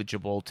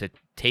negligible to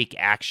take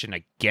action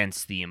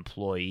against the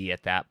employee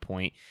at that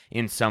point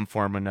in some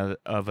form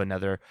of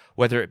another,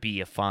 whether it be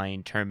a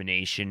fine,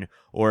 termination,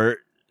 or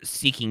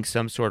seeking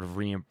some sort of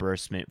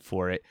reimbursement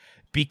for it,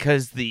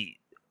 because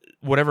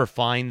whatever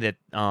fine that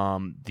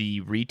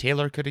the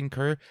retailer could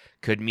incur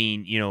could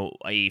mean,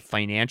 a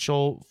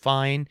financial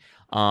fine,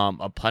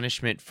 a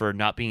punishment for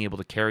not being able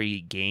to carry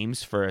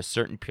games for a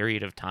certain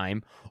period of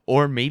time,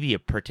 or maybe a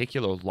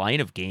particular line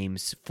of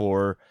games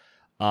for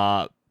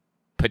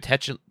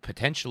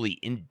potentially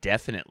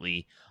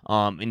indefinitely,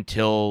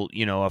 until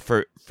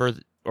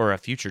a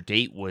future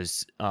date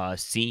was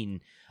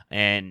seen,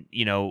 and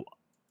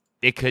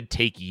it could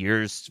take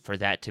years for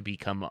that to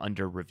become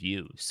under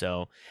review.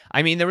 So,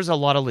 I mean, there was a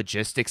lot of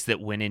logistics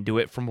that went into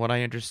it from what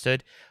I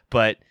understood,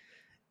 but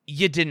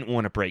you didn't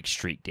want to break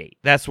street date.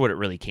 That's what it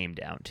really came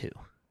down to.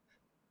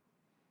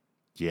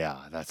 Yeah,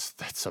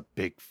 that's a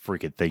big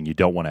freaking thing you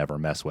don't want to ever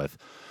mess with.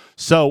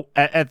 So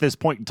at this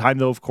point in time,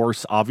 though, of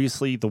course,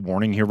 obviously the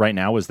warning here right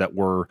now is that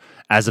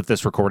as of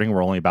this recording,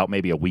 we're only about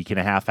maybe a week and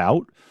a half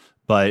out.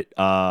 But,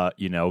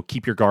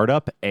 keep your guard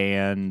up.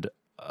 And,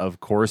 of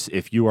course,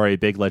 if you are a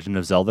big Legend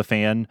of Zelda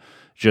fan,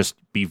 just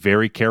be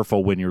very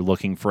careful when you're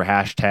looking for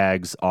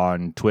hashtags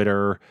on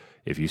Twitter,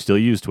 if you still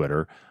use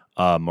Twitter,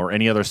 or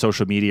any other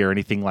social media or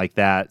anything like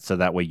that, so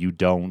that way you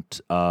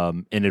don't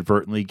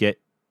inadvertently get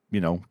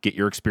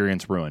your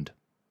experience ruined.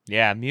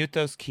 Yeah, mute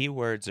those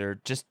keywords or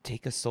just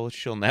take a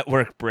social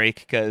network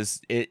break,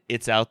 because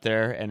it's out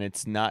there and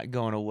it's not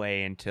going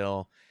away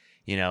until,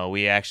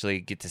 we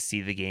actually get to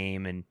see the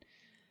game, and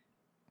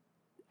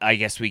I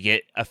guess we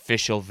get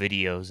official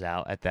videos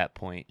out at that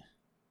point.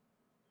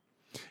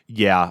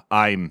 Yeah,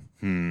 I'm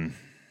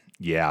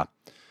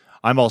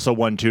also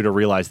one too to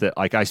realize that,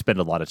 like, I spend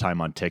a lot of time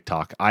on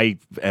TikTok. I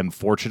am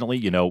fortunately,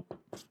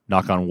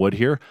 knock on wood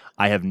here,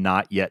 I have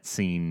not yet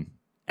seen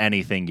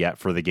anything yet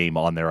for the game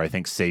on there, I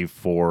think, save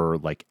for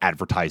like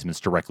advertisements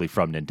directly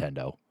from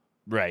Nintendo.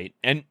 Right.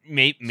 And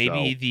maybe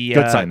so, the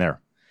good sign there.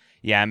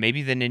 Yeah,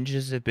 maybe the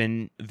ninjas have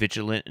been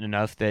vigilant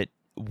enough that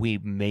we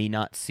may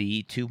not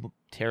see too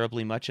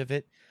terribly much of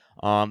it,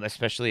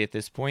 especially at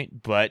this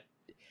point, but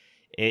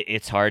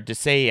it's hard to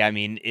say. I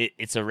mean,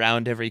 it's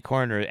around every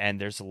corner,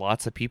 and there's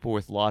lots of people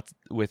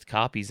with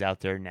copies out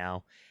there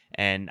now.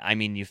 And I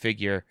mean, you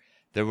figure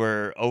there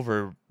were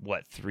over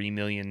 3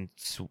 million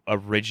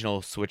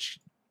original Switch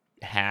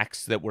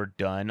hacks that were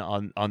done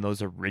on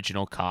those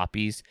original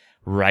copies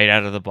right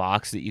out of the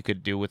box that you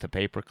could do with a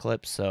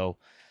paperclip. So,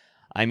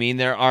 I mean,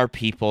 there are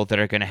people that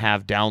are going to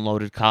have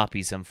downloaded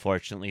copies,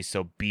 unfortunately,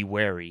 so be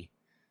wary.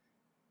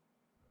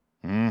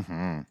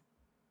 Mm-hmm.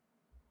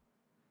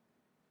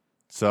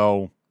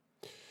 So,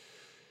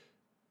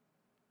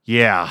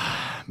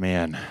 yeah,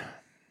 man.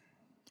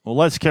 Well,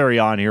 let's carry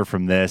on here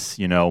from this.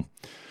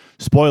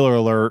 Spoiler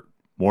alert,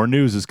 more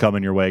news is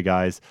coming your way,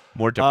 guys.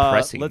 More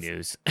depressing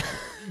news.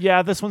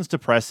 Yeah, this one's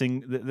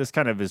depressing. This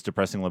kind of is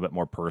depressing a little bit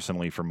more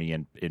personally for me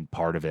in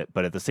part of it.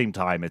 But at the same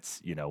time,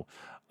 it's,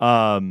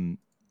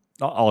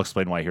 I'll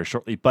explain why here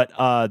shortly. But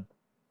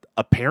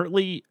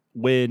apparently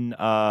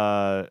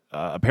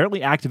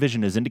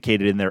Activision has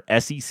indicated in their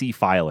SEC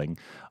filing,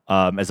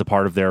 as a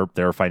part of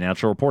their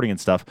financial reporting and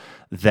stuff,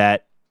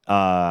 that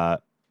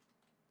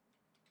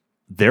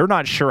they're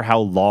not sure how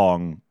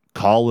long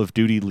Call of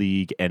Duty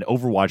League and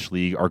Overwatch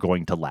League are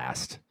going to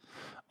last.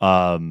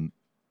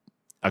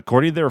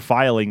 according to their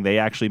filing, they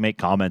actually make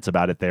comments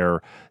about it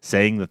there,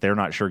 saying that they're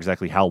not sure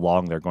exactly how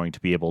long they're going to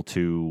be able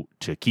to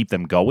keep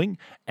them going,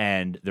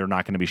 and they're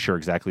not going to be sure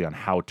exactly on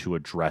how to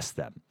address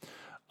them.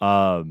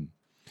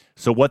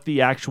 So what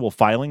the actual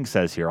filing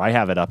says here, I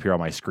have it up here on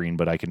my screen,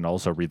 but I can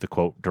also read the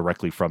quote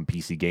directly from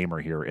PC Gamer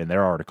here in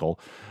their article.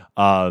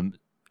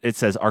 It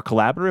says, our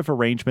collaborative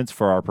arrangements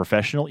for our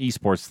professional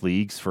esports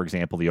leagues, for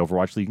example, the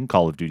Overwatch League and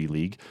Call of Duty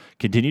League,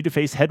 continue to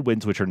face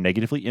headwinds which are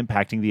negatively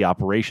impacting the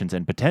operations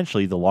and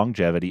potentially the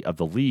longevity of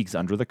the leagues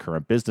under the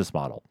current business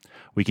model.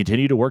 We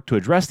continue to work to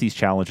address these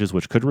challenges,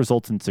 which could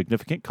result in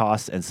significant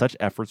costs, and such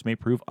efforts may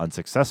prove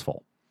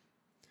unsuccessful.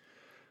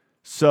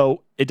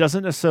 So it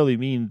doesn't necessarily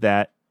mean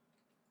that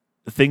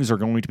things are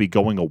going to be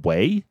going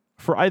away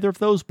for either of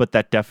those, but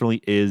that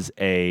definitely is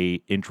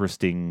a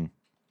interesting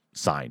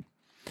sign.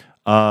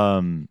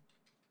 There's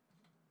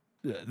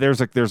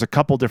a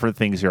couple different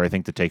things here I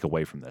think to take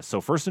away from this.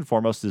 So first and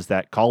foremost is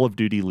that Call of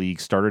Duty League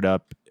started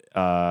up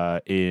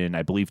in,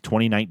 I believe,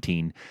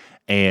 2019,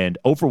 and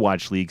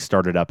Overwatch League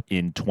started up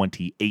in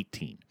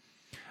 2018.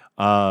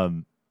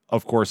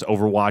 Of course,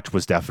 Overwatch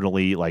was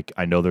definitely, like,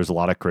 I know there's a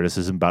lot of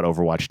criticism about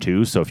Overwatch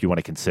 2, so if you want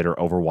to consider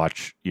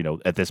Overwatch,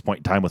 at this point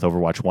in time with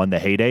Overwatch 1, the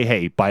heyday,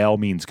 hey, by all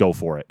means, go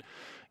for it,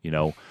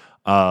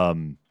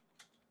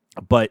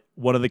 But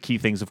one of the key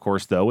things, of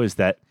course, though, is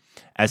that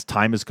as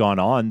time has gone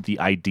on, the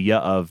idea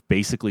of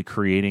basically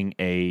creating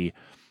a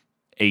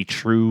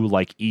true,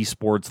 like,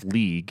 esports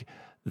league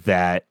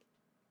that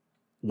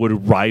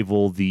would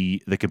rival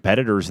the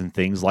competitors in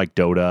things like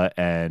Dota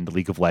and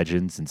League of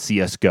Legends and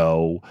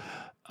CSGO,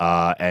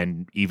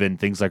 and even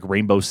things like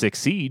Rainbow Six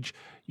Siege,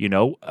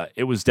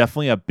 it was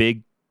definitely a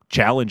big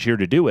challenge here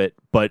to do it,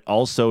 but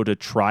also to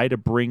try to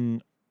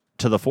bring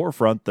to the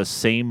forefront the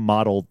same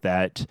model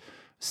that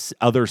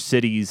other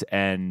cities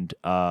and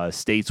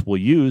states will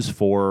use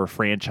for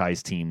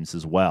franchise teams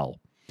as well.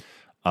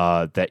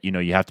 That,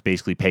 you have to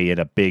basically pay in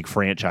a big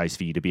franchise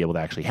fee to be able to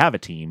actually have a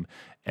team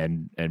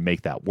and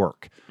make that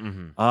work.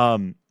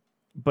 Mm-hmm.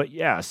 But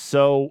yeah,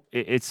 so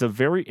it's a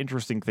very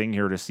interesting thing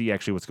here to see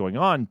actually what's going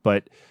on,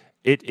 but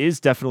it is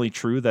definitely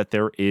true that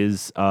there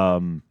is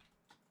some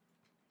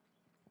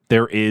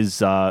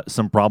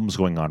problems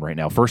going on right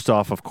now. First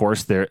off, of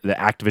course, the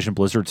Activision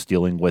Blizzard's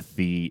dealing with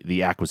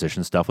the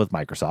acquisition stuff with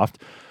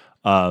Microsoft.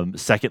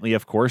 Secondly,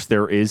 of course,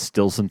 there is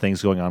still some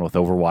things going on with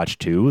Overwatch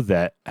 2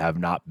 that have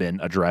not been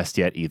addressed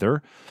yet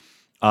either.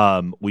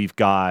 We've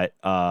got,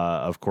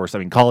 of course,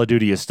 Call of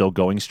Duty is still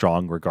going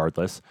strong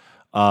regardless.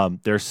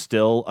 There's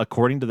still,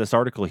 according to this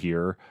article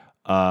here,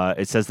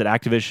 it says that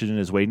Activision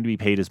is waiting to be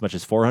paid as much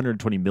as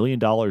 $420 million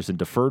in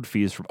deferred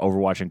fees from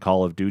Overwatch and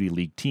Call of Duty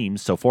League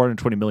teams. So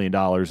 $420 million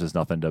is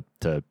nothing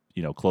to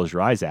close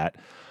your eyes at.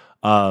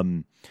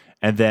 And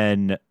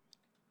then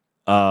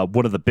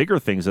one of the bigger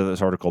things that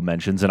this article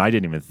mentions, and I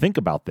didn't even think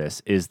about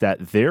this, is that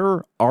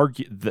the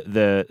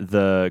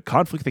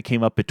conflict that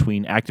came up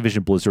between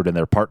Activision Blizzard and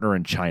their partner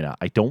in China.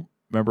 I don't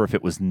remember if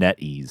it was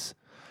NetEase.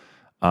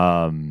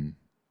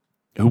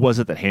 Who was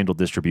it that handled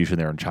distribution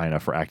there in China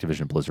for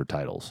Activision Blizzard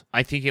titles?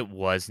 I think it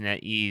was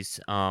NetEase.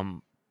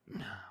 Oh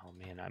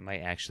man, I might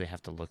actually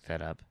have to look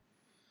that up.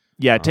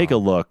 Yeah, take a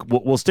look.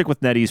 We'll stick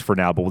with NetEase for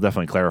now, but we'll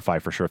definitely clarify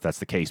for sure if that's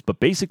the case. But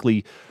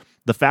basically,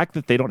 the fact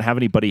that they don't have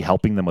anybody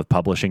helping them with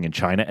publishing in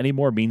China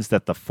anymore means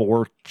that the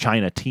 4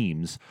 China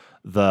teams,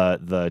 the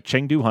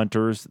Chengdu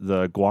Hunters,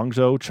 the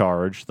Guangzhou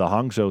Charge, the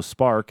Hangzhou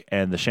Spark,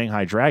 and the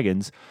Shanghai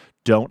Dragons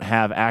don't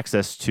have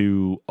access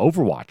to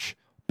Overwatch,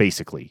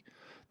 basically.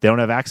 They don't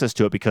have access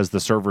to it because the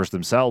servers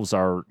themselves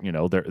are,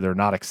 they're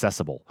not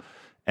accessible.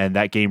 And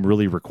that game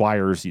really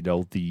requires,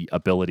 the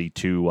ability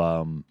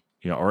to,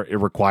 or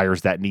it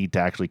requires that need to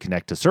actually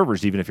connect to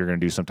servers, even if you're going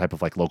to do some type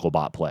of like local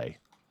bot play.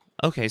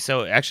 Okay,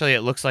 so actually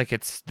it looks like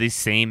it's the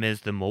same as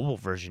the mobile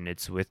version.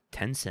 It's with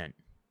Tencent.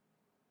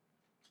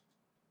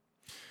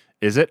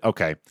 Is it?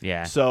 Okay.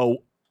 Yeah.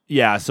 So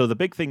the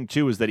big thing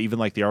too is that even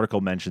like the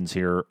article mentions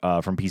here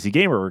from PC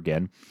Gamer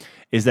again,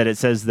 is that it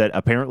says that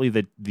apparently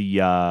the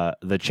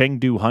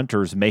Chengdu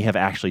Hunters may have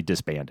actually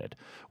disbanded,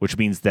 which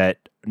means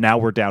that now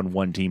we're down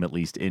one team at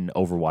least in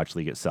Overwatch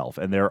League itself,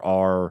 and there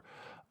are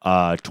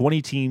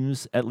 20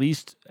 teams at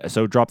least.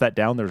 So drop that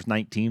down. There's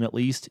 19 at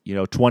least.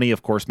 20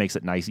 of course makes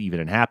it nice,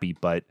 even, and happy,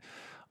 but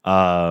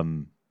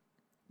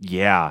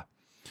yeah.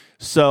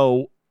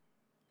 So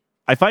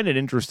I find it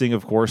interesting,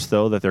 of course,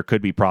 though, that there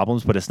could be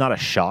problems, but it's not a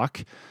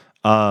shock.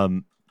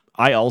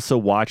 I also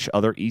watch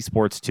other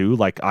esports too.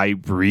 Like, I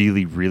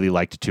really, really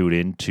like to tune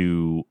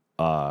into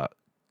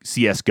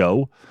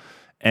CSGO,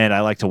 and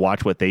I like to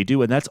watch what they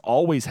do. And that's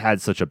always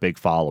had such a big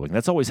following.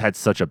 That's always had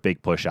such a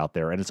big push out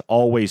there, and it's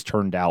always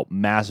turned out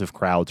massive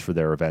crowds for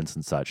their events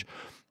and such.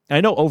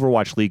 I know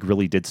Overwatch League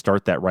really did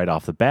start that right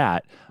off the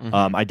bat.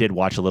 Mm-hmm. I did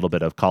watch a little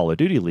bit of Call of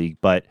Duty League,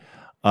 but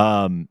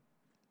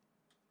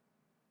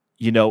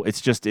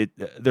it's just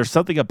there's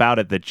something about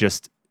it that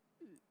just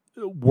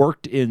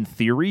worked in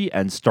theory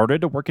and started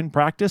to work in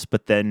practice,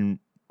 but then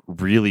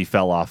really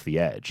fell off the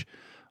edge.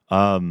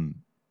 Man,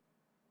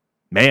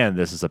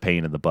 this is a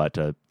pain in the butt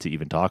to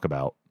even talk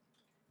about.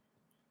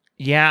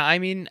 Yeah,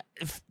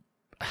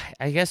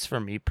 I guess for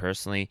me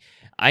personally,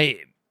 I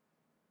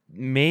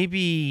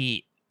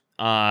maybe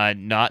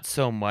not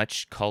so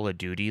much Call of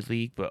Duty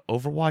League, but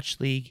Overwatch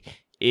League.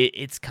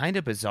 It's kind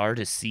of bizarre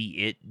to see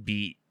it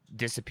be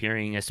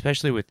disappearing,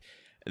 especially with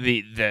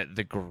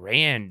the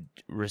grand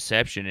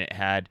reception it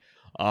had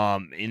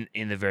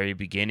in the very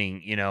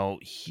beginning.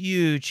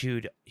 Huge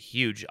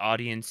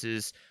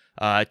audiences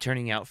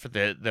turning out for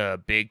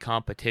the big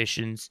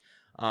competitions.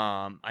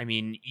 I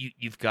mean,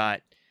 you've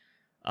got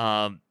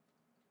um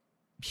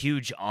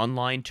huge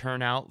online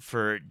turnout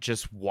for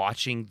just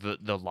watching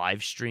the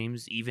live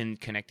streams, even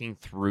connecting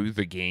through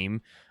the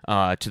game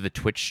to the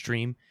Twitch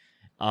stream.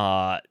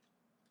 Uh,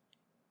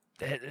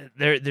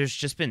 there's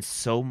just been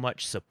so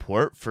much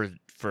support for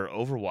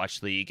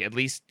Overwatch League, at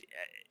least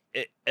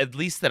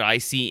that I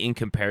see in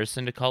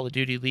comparison to Call of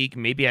Duty League.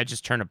 Maybe I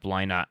just turn a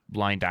blind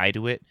eye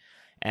to it,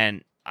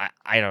 and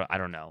I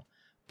don't know,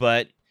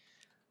 but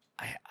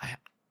I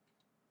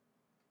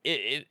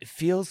it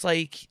feels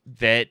like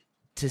that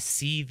to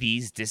see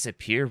these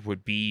disappear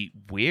would be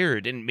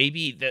weird, and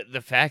maybe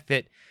the fact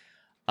that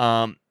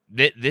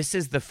that this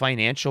is the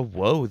financial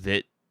woe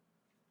that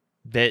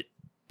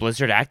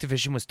Blizzard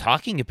Activision was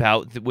talking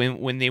about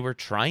when they were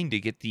trying to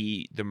get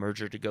the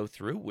merger to go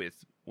through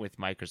with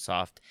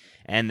Microsoft,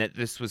 and that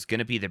this was going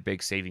to be their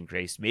big saving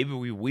grace. Maybe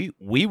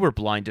we were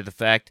blind to the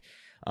fact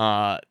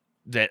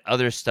that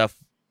other stuff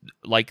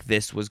like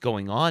this was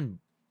going on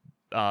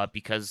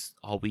because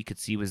all we could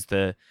see was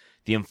the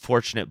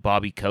unfortunate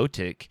Bobby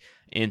Kotick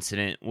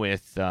incident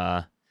with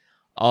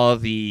all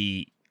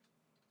the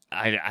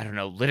I don't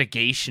know,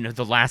 litigation of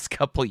the last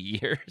couple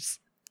years.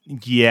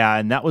 Yeah,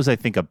 and that was, I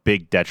think, a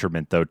big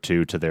detriment though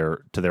too to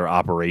their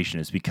operation,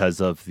 is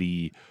because of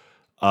the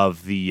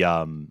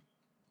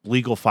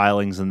legal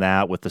filings and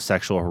that, with the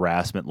sexual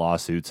harassment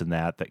lawsuits and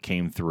that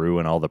came through,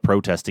 and all the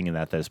protesting and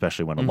that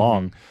especially went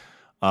along.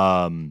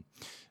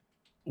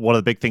 One of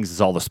the big things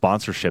is all the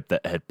sponsorship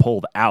that had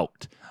pulled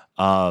out.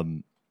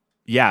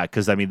 Yeah,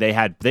 because I mean they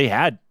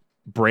had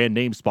brand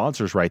name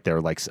sponsors right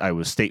there, like I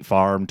was State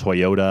Farm,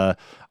 Toyota.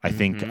 I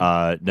think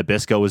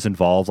Nabisco was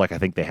involved. Like I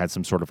think they had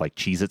some sort of like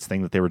Cheez-Its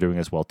thing that they were doing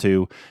as well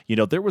too.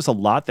 There was a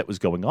lot that was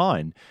going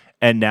on,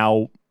 and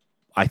now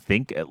I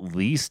think at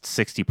least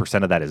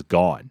 60% of that is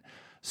gone.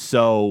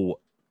 So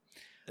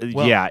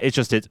yeah, it's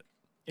just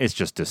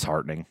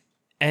disheartening.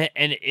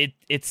 And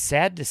it's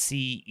sad to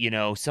see,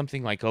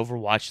 something like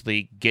Overwatch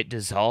League get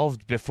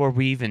dissolved before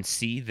we even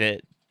see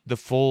the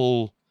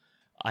full,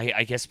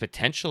 I guess,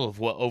 potential of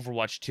what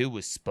Overwatch 2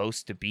 was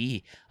supposed to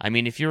be. I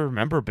mean, if you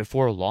remember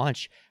before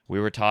launch, we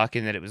were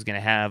talking that it was going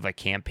to have a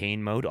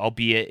campaign mode,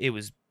 albeit it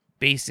was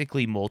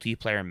basically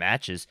multiplayer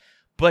matches,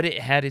 but it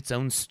had its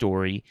own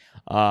story.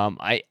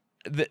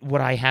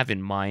 What I have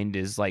in mind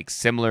is like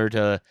similar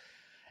to,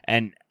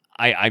 and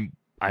I'm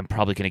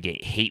probably going to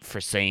get hate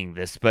for saying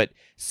this, but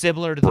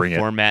similar to the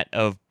format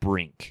of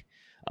Brink.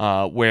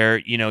 Where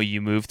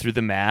you move through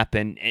the map,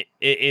 and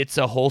it's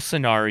a whole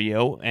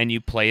scenario, and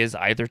you play as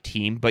either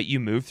team, but you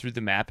move through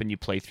the map and you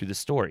play through the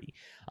story.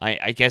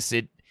 I guess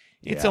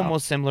it's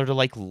almost similar to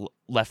like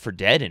Left 4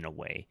 Dead in a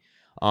way,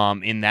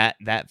 in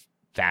that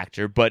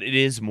factor, but it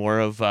is more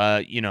of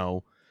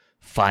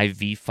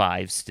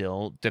 5v5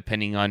 still,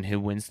 depending on who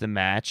wins the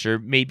match, or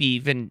maybe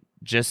even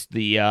just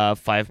the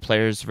 5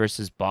 players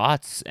versus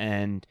bots,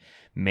 and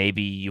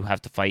maybe you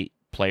have to fight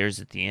players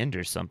at the end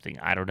or something.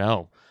 I don't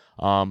know.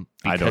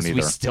 Because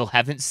we still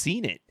haven't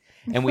seen it,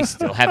 and we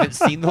still haven't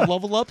seen the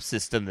level up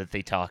system that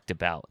they talked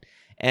about.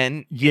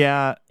 And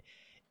yeah,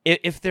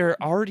 if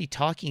they're already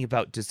talking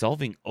about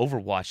dissolving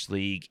Overwatch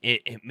League,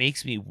 it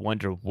makes me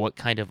wonder what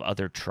kind of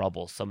other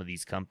trouble some of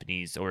these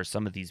companies or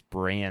some of these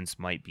brands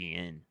might be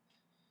in.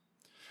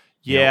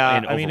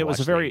 Yeah, I mean, it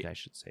was a very, League, I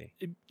should say.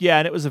 Yeah,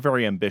 and it was a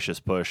very ambitious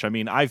push. I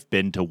mean, I've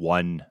been to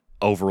one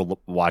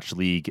Overwatch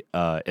League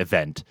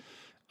event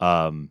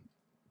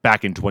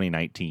back in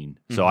 2019.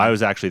 So I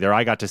was actually there.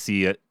 I got to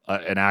see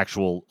an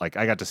actual, I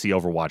got to see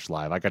Overwatch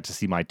live. I got to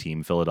see my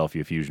team,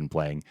 Philadelphia Fusion,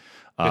 playing.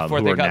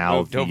 Before they got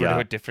moved over to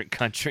a different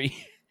country.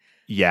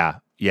 Yeah,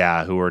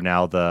 who are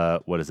now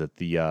what is it?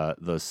 I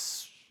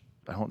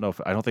don't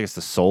think it's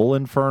the Seoul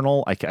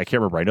Infernal. I can't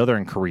remember. I know they're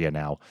in Korea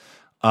now.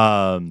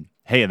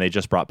 Hey, and they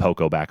just brought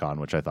Poco back on,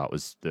 which I thought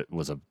was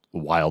a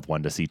wild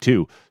one to see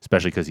too,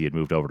 especially because he had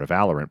moved over to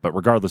Valorant. But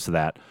regardless of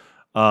that,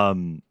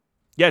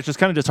 yeah, it's just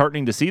kind of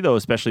disheartening to see, though,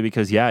 especially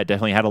because, yeah, it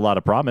definitely had a lot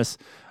of promise.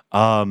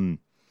 I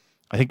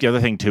think the other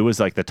thing, too,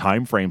 is like the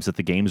time frames that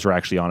the games were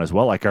actually on as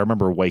well. Like I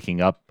remember waking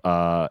up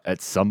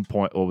at some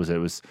point. What was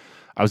it?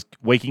 I was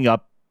waking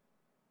up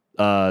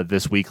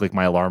this week, like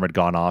my alarm had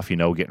gone off,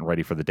 getting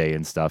ready for the day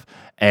and stuff.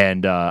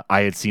 And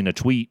I had seen a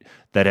tweet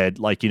that had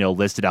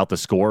listed out the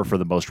score for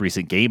the most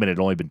recent game, and it had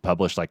only been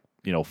published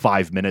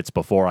 5 minutes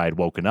before I had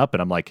woken up.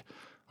 And I'm like,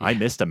 I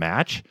missed a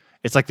match.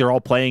 It's like they're all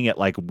playing at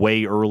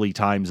way early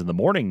times in the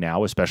morning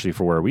now, especially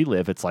for where we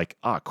live. It's like,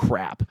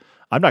 crap.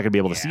 I'm not going to be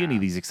able to see any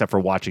of these except for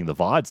watching the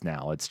VODs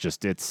now. It's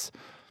just, it's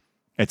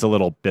a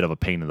little bit of a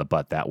pain in the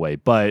butt that way,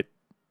 but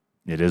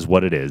it is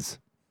what it is.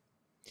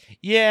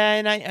 Yeah,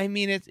 and I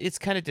mean, it's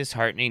kind of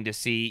disheartening to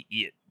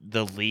see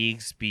the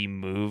leagues be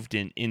moved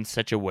in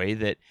such a way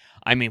that,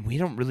 I mean, we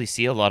don't really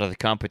see a lot of the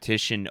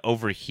competition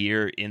over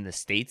here in the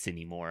States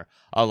anymore.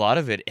 A lot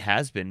of it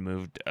has been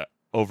moved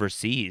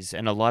overseas,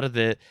 and a lot of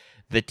the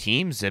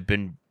teams have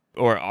been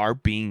or are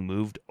being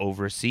moved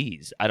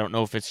overseas. I don't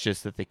know if it's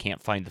just that they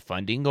can't find the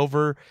funding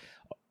over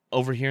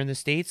here in the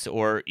States,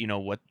 or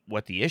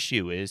what the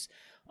issue is,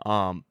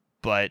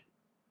 but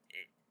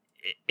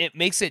it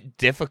makes it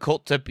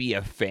difficult to be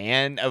a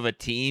fan of a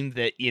team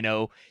that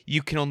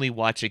you can only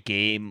watch a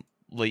game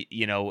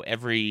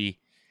every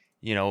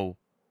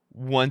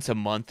once a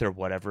month or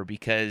whatever,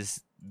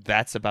 because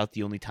that's about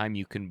the only time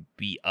you can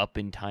be up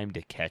in time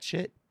to catch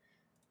it.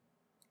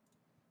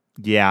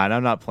 Yeah, and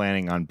I'm not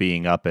planning on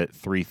being up at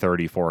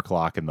 3:30, 4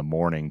 o'clock in the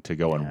morning to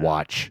go and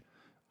watch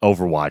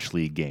Overwatch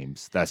League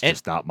games. That's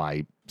just not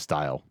my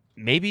style.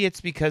 Maybe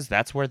it's because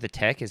that's where the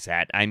tech is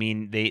at. I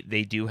mean, they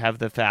do have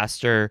the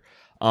faster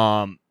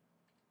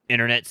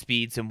internet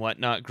speeds and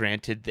whatnot.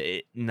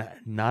 Granted,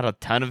 not a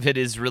ton of it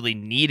is really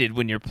needed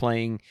when you're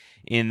playing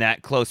in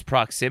that close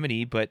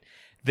proximity, but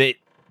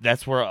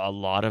that's where a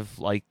lot of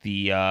like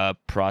the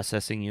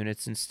processing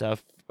units and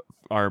stuff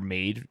are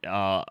made.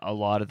 A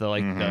lot of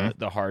the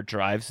the hard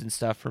drives and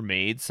stuff are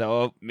made.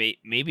 So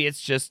maybe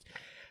it's just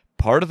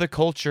part of the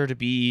culture to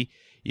be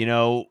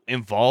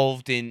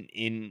involved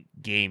in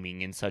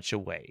gaming in such a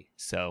way.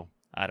 So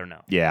I don't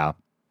know. Yeah.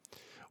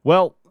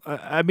 Well,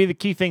 I mean, the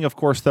key thing, of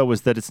course, though,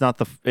 is that it's not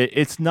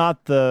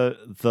the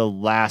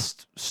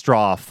last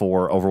straw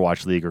for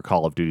Overwatch League or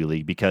Call of Duty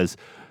League, because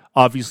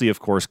obviously, of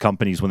course,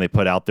 companies, when they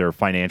put out their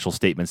financial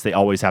statements, they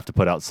always have to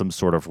put out some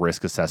sort of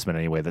risk assessment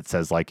anyway that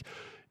says, like,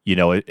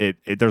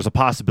 there's a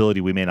possibility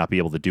we may not be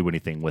able to do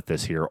anything with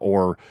this here,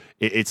 or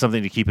it's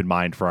something to keep in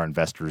mind for our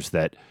investors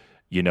that,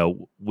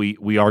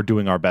 we are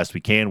doing our best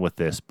we can with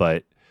this,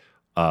 but,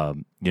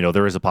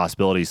 there is a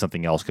possibility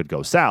something else could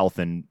go south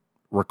and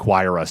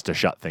require us to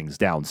shut things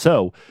down.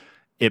 So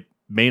it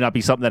may not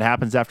be something that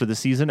happens after the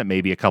season. It may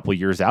be a couple of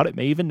years out. It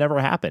may even never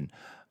happen.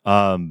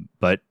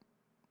 But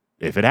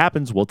if it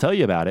happens, we'll tell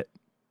you about it.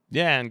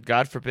 Yeah, and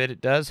God forbid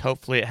it does.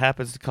 Hopefully it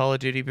happens to Call of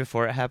Duty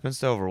before it happens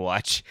to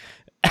Overwatch.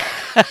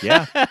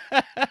 Yeah.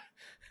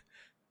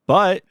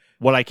 But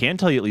what I can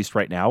tell you, at least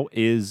right now,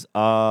 is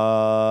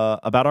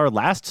about our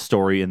last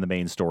story in the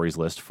main stories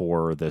list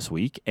for this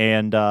week.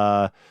 And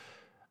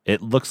it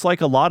looks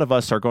like a lot of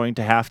us are going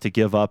to have to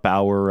give up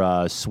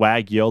our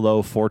Swag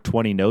YOLO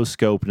 420 No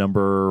Scope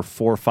number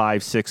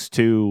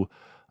 4562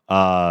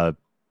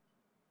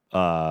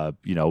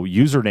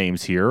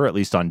 usernames here, at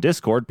least on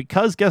Discord,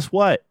 because guess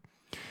what?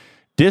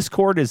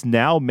 Discord is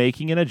now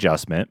making an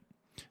adjustment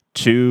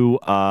to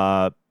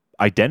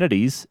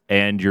identities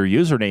and your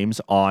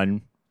usernames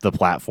on the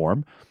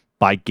platform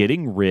by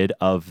getting rid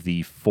of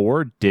the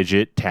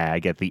 4-digit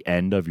tag at the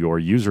end of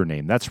your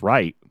username. That's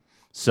right.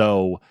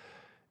 So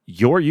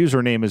your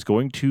username is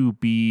going to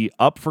be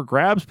up for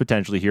grabs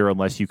potentially here,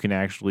 unless you can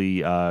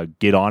actually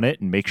get on it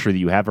and make sure that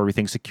you have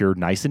everything secured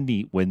nice and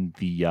neat when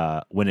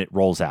it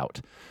rolls out.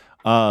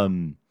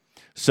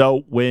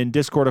 So when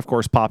Discord, of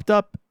course, popped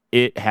up,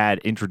 it had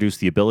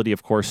introduced the ability,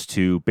 of course,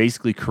 to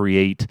basically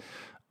create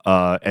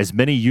as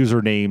many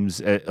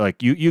usernames.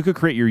 Like you could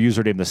create your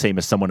username the same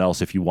as someone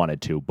else if you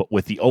wanted to, but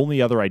with the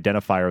only other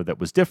identifier that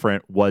was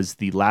different was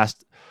the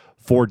last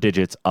 4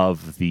 digits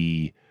of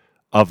the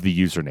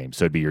username.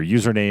 So it'd be your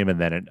username and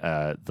then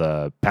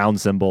the pound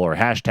symbol or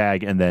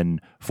hashtag and then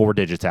 4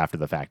 digits after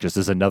the fact, just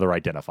as another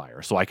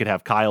identifier. So I could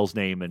have Kyle's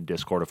name in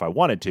Discord if I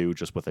wanted to,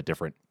 just with a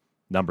different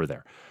number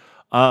there.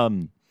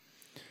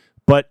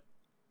 But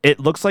it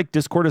looks like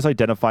Discord is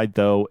identified,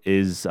 though,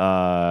 is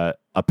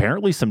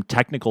apparently some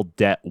technical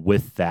debt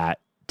with that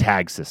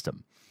tag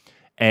system,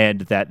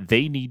 and that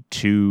they need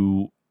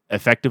to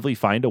effectively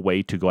find a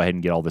way to go ahead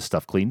and get all this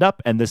stuff cleaned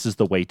up, and this is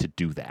the way to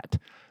do that.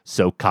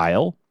 So,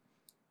 Kyle,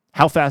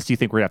 how fast do you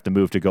think we're going to have to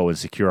move to go and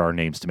secure our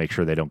names to make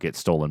sure they don't get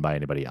stolen by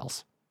anybody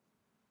else?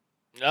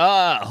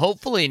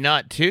 Hopefully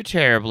not too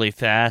terribly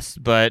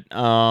fast, but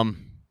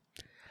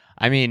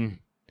I mean,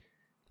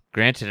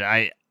 granted,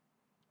 I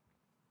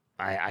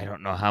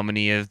don't know how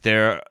many of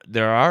there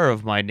are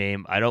of my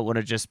name. I don't want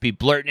to just be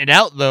blurting it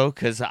out though,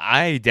 because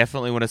I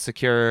definitely want to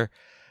secure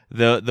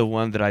the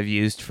one that I've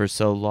used for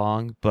so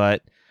long.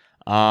 But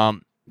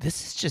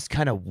this is just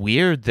kind of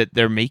weird that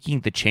they're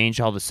making the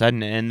change all of a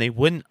sudden, and they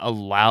wouldn't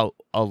allow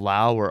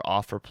or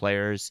offer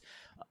players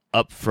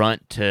up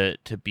front to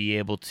be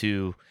able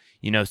to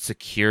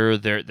secure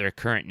their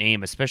current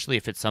name, especially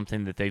if it's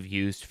something that they've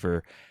used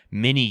for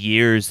many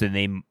years, and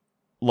they,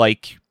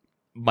 like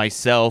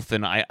myself,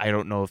 and I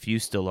don't know if you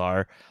still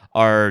are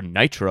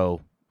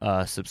Nitro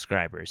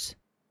subscribers.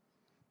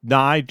 No,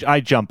 I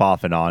jump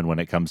off and on when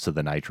it comes to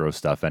the Nitro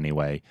stuff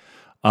anyway.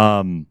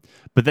 But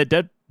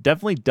that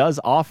definitely does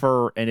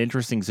offer an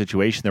interesting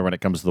situation there when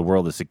it comes to the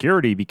world of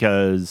security,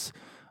 because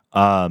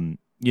at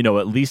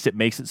least it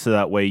makes it so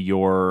that way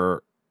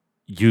your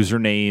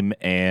username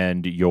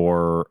and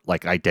your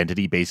like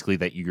identity, basically,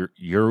 that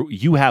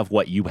you have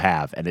what you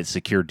have and it's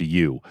secured to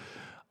you.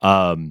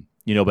 But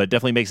it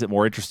definitely makes it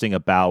more interesting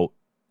about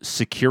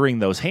securing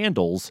those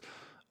handles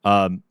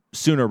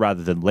sooner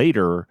rather than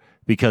later,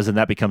 because then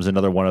that becomes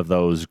another one of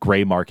those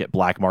gray market,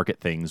 black market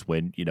things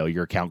when,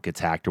 your account gets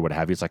hacked or what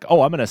have you. It's like,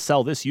 oh, I'm going to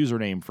sell this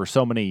username for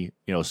so many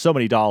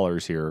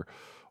dollars here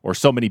or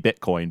so many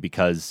Bitcoin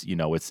because,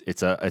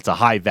 it's a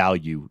high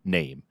value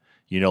name.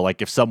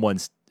 Like if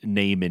someone's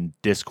name in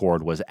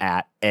Discord was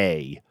at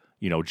A,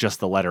 just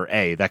the letter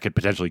A, that could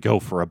potentially go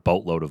for a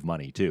boatload of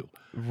money too.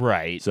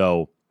 Right.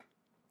 So,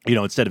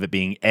 instead of it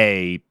being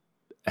A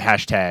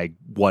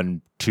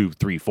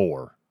 #1234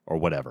 or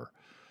whatever,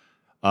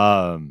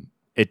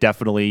 it's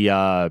definitely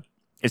an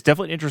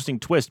interesting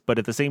twist, but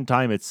at the same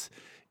time, it's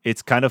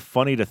kind of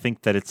funny to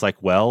think that it's like,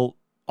 well,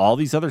 all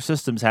these other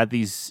systems had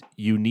these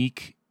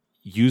unique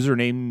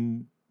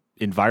username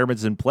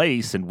environments in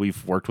place, and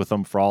we've worked with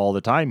them for all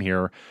the time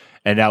here,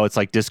 and now it's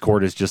like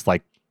Discord is just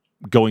like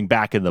going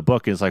back in the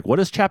book and it's like, what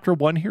does chapter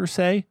 1 here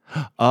say?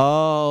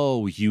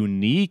 Oh,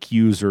 unique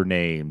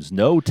usernames,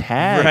 no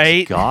tags.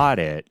 Right. Got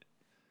it.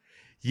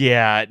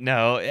 Yeah,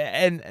 no,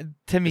 and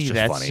to me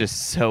that's funny.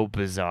 just so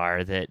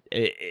bizarre that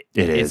it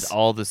is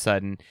all of a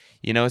sudden,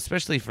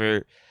 especially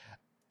for,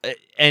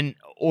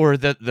 or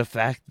the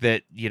fact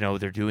that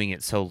they're doing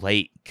it so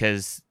late,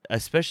 because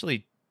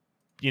especially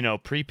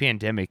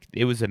pre-pandemic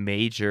it was a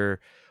major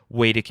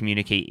way to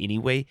communicate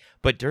anyway,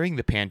 but during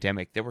the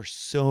pandemic there were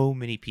so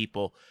many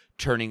people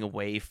turning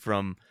away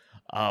from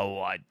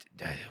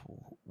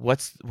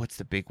what's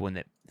the big one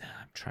that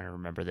I'm trying to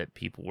remember that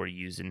people were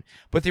using,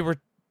 but they were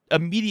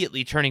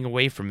immediately turning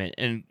away from it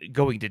and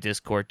going to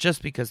Discord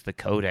just because the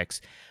codecs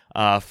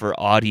for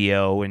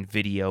audio and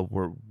video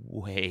were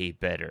way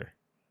better.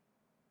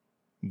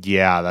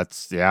 Yeah,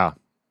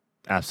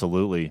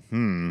 absolutely.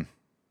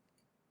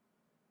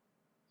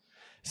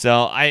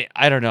 So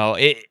I don't know.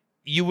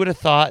 You would have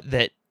thought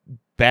that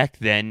back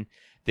then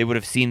they would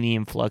have seen the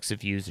influx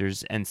of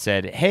users and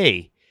said,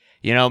 hey,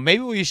 maybe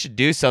we should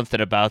do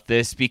something about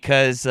this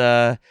because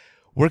we're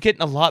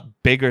getting a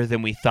lot bigger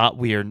than we thought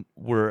we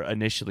were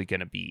initially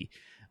going to be.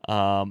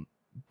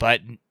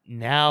 But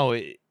now,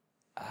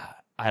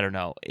 I don't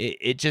know.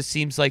 It just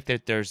seems like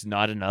that there's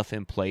not enough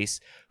in place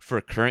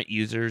for current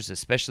users,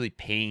 especially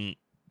paying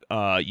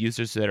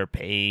users that are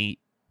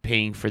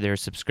paying for their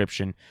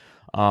subscription,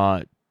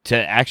 to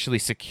actually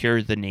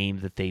secure the name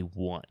that they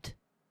want.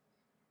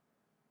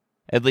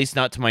 At least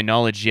not to my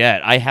knowledge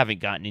yet. I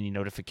haven't gotten any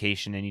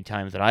notification any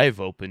time that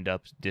I've opened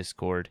up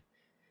Discord.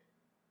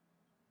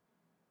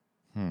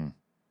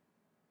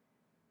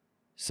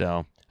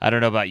 So, I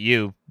don't know about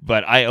you,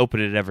 but I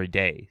open it every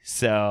day.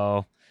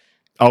 So,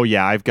 oh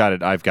yeah, I've got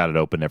it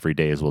open every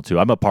day as well too.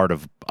 I'm a part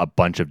of a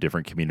bunch of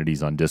different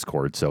communities on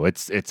Discord, so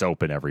it's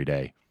open every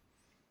day.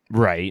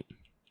 Right.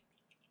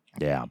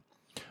 Yeah.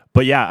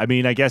 But yeah, I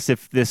mean, I guess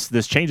if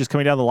this change is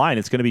coming down the line,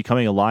 it's going to be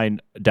coming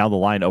down the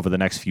line over the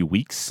next few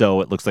weeks.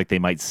 So it looks like they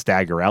might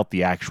stagger out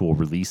the actual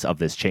release of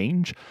this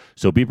change.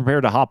 So be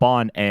prepared to hop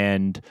on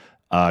and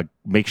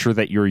make sure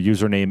that your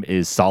username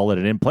is solid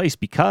and in place,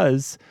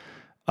 because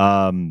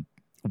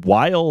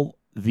while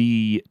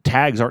the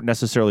tags aren't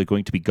necessarily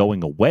going to be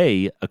going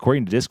away,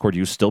 according to Discord,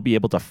 you'll still be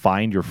able to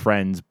find your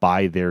friends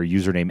by their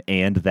username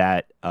and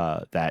that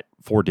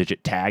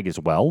 4-digit tag as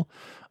well.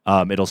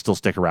 It'll still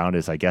stick around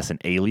as, I guess, an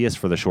alias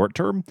for the short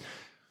term.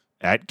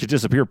 That could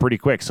disappear pretty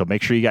quick, so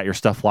make sure you got your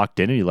stuff locked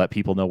in and you let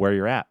people know where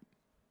you're at.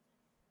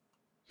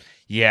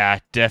 Yeah,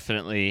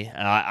 definitely.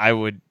 I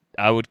would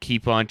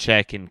keep on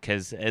checking,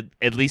 because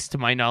at least to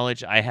my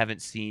knowledge, I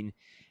haven't seen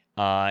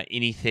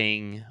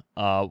anything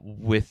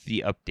with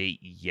the update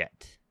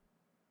yet.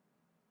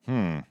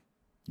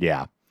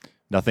 Yeah,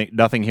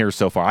 nothing here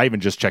so far. I even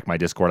just checked my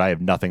Discord. I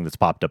have nothing that's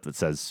popped up that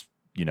says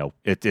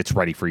it's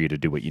ready for you to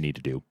do what you need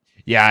to do.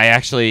 Yeah,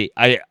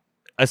 I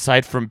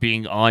aside from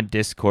being on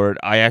Discord,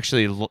 I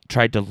actually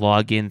tried to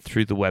log in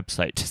through the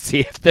website to see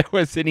if there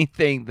was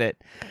anything that,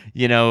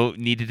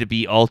 needed to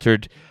be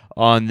altered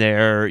on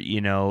their,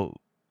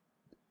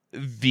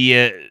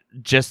 via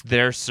just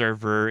their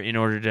server in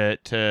order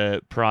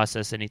to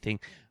process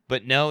anything.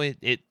 But no,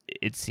 it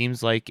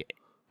seems like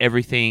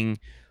everything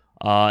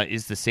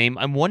is the same.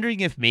 I'm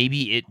wondering if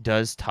maybe it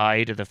does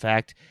tie to the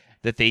fact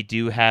that they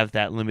do have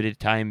that limited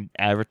time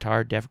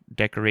avatar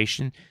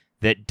decoration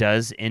that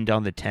does end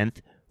on the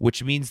 10th,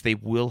 which means they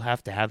will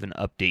have to have an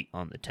update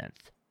on the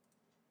 10th.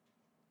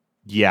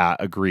 Yeah,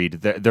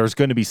 agreed. There's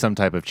going to be some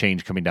type of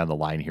change coming down the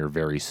line here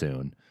very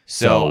soon.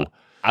 So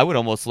I would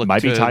almost look might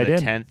to be tied the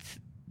in. 10th,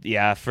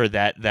 yeah, for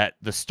that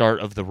the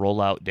start of the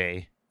rollout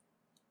day.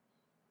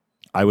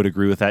 I would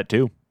agree with that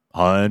too.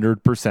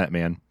 100%,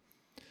 man.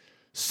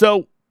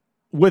 So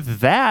with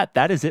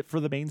that is it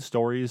for the main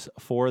stories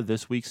for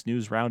this week's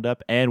news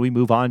roundup, and we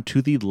move on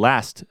to the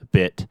last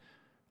bit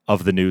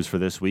of the news for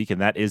this week,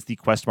 and that is the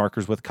quest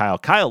markers with Kyle.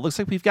 Kyle, looks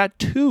like we've got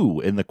 2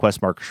 in the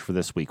quest markers for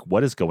this week.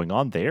 What is going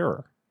on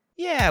there?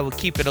 Yeah, we'll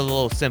keep it a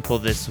little simple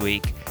this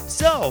week.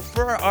 So,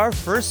 for our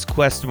first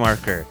quest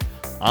marker,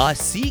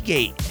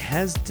 Seagate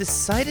has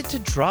decided to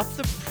drop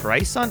the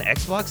price on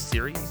Xbox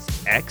Series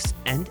X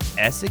and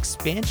S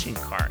expansion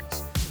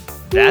cards.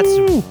 That's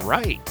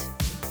right.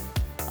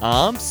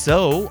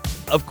 So,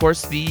 of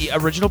course, the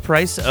original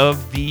price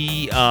of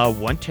the 1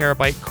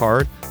 terabyte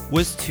card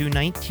was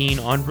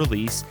 $219 on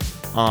release.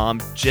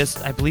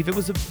 I believe it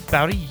was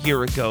about a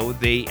year ago,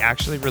 they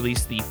actually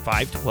released the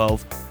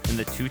 512 and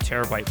the 2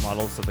 terabyte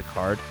models of the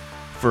card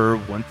for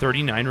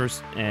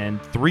 $139 and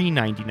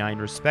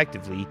 $399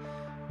 respectively.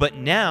 But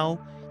now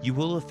you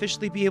will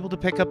officially be able to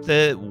pick up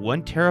the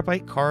 1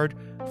 terabyte card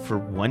for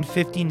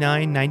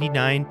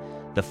 $159.99,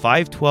 the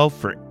 512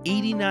 for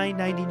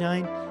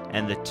 $89.99,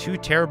 and the 2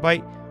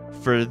 terabyte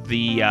for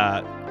the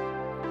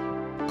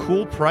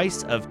cool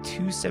price of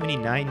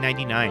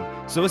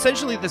 $279.99. So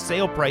essentially the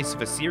sale price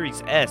of a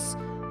Series S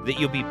that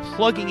you'll be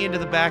plugging into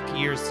the back of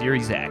your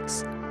Series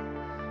X.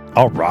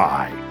 All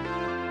right.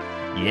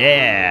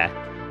 Yeah.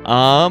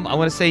 I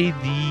want to say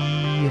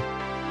the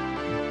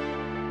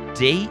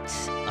date.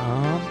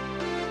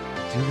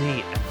 Do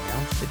they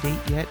announce the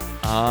date yet?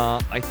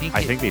 I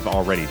think they've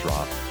already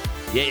dropped.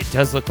 Yeah, it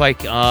does look like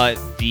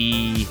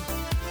the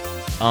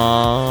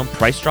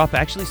price drop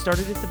actually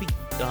started at the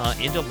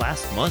end of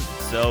last month.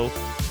 So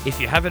if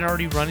you haven't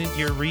already run into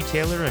your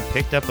retailer and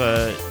picked up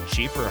a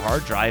cheaper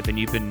hard drive and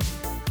you've been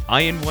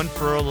eyeing one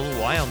for a little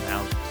while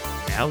now,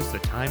 now's the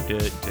time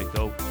to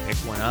go pick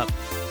one up.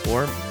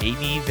 Or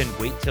maybe even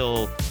wait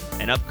till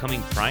an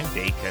upcoming Prime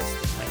Day, because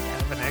they might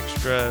have an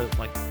extra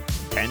like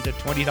 $10 to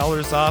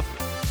 $20 off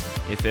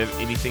if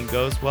anything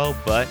goes well,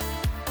 but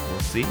we'll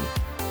see.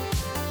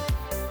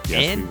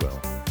 Yes, we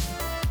will.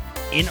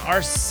 In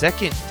our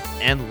second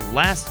and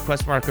last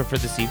quest marker for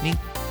this evening,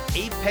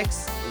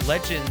 Apex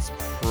Legends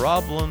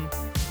problems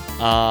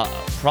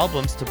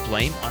to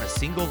blame on a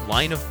single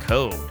line of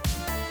code.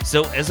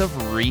 So as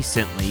of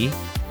recently,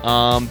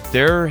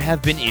 there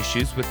have been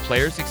issues with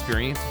players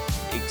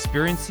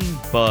experiencing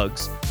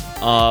bugs,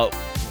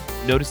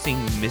 noticing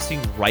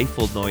missing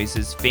rifle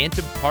noises,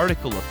 phantom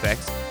particle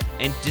effects,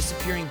 and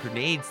disappearing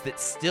grenades that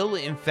still,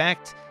 in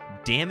fact,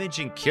 damage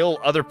and kill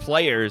other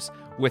players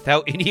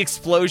without any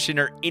explosion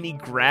or any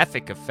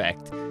graphic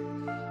effect.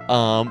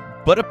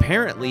 But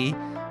apparently,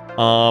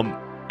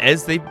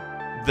 as the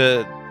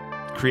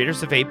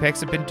creators of Apex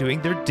have been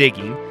doing their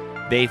digging,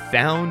 they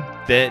found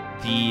that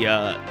the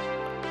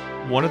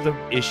one of the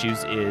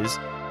issues is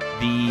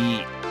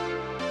the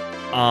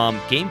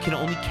game can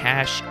only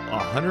cache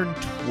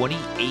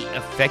 128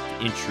 effect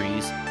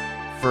entries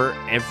for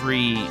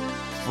every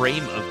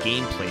frame of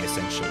gameplay,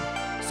 essentially.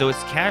 So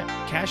it's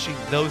caching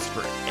those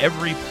for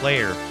every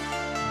player,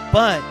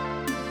 but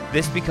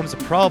this becomes a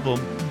problem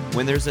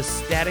when there's a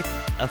static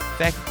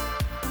effect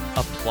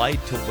applied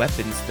to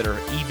weapons that are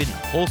even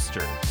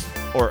holstered.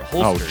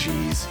 Oh,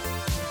 jeez.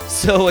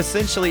 So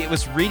essentially, it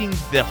was reading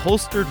the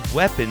holstered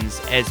weapons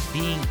as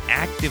being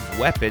active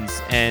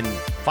weapons and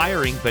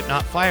firing but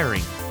not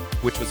firing,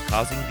 which was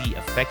causing the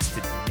effects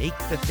to make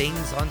the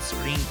things on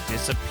screen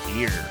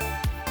disappear.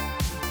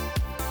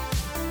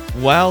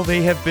 While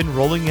they have been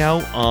rolling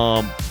out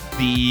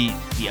the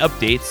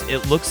updates,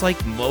 it looks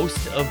like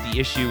most of the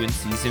issue in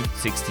Season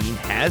 16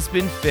 has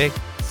been fixed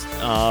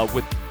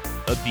with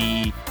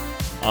the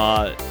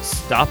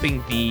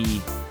stopping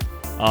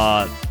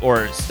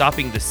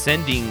the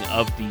sending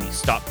of the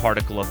stop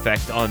particle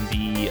effect on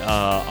the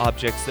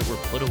objects that were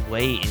put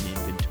away in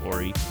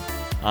inventory.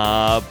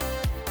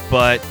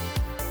 But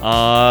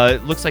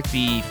it looks like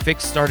the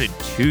fix started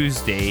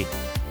Tuesday,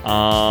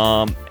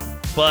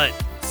 but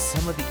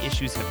some of the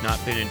issues have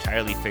not been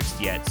entirely fixed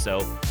yet,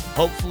 so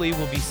hopefully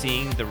we'll be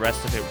seeing the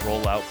rest of it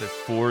roll out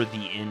before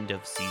the end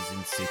of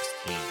Season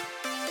 16.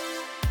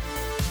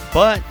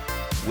 But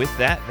with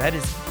that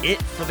is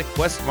it for the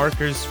quest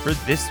markers for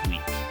this week.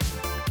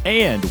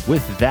 And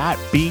with that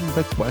being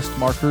the quest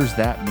markers,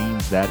 that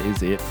means that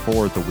is it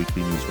for the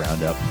Weekly News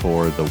Roundup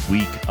for the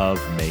week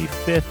of May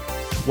 5th,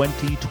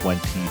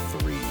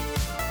 2023.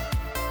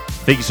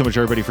 Thank you so much,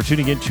 everybody, for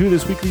tuning in to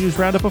this Weekly News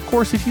Roundup. Of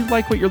course, if you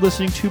like what you're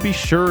listening to, be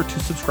sure to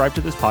subscribe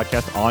to this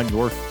podcast on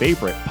your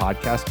favorite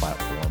podcast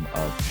platform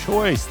of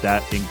choice.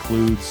 That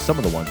includes some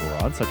of the ones we're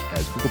on, such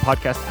as Google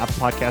Podcasts, Apple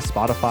Podcasts,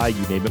 Spotify,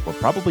 you name it, we're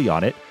probably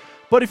on it.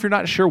 But if you're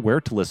not sure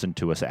where to listen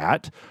to us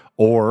at,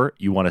 or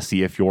you want to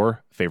see if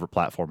your favorite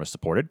platform is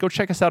supported, go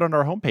check us out on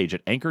our homepage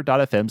at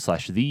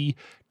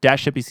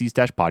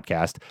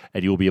anchor.fm/the-NPCs-podcast,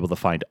 and you will be able to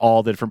find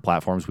all the different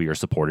platforms we are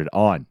supported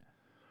on.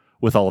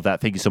 With all of that,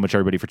 thank you so much,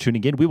 everybody, for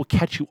tuning in. We will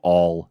catch you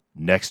all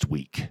next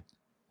week.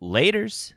 Laters.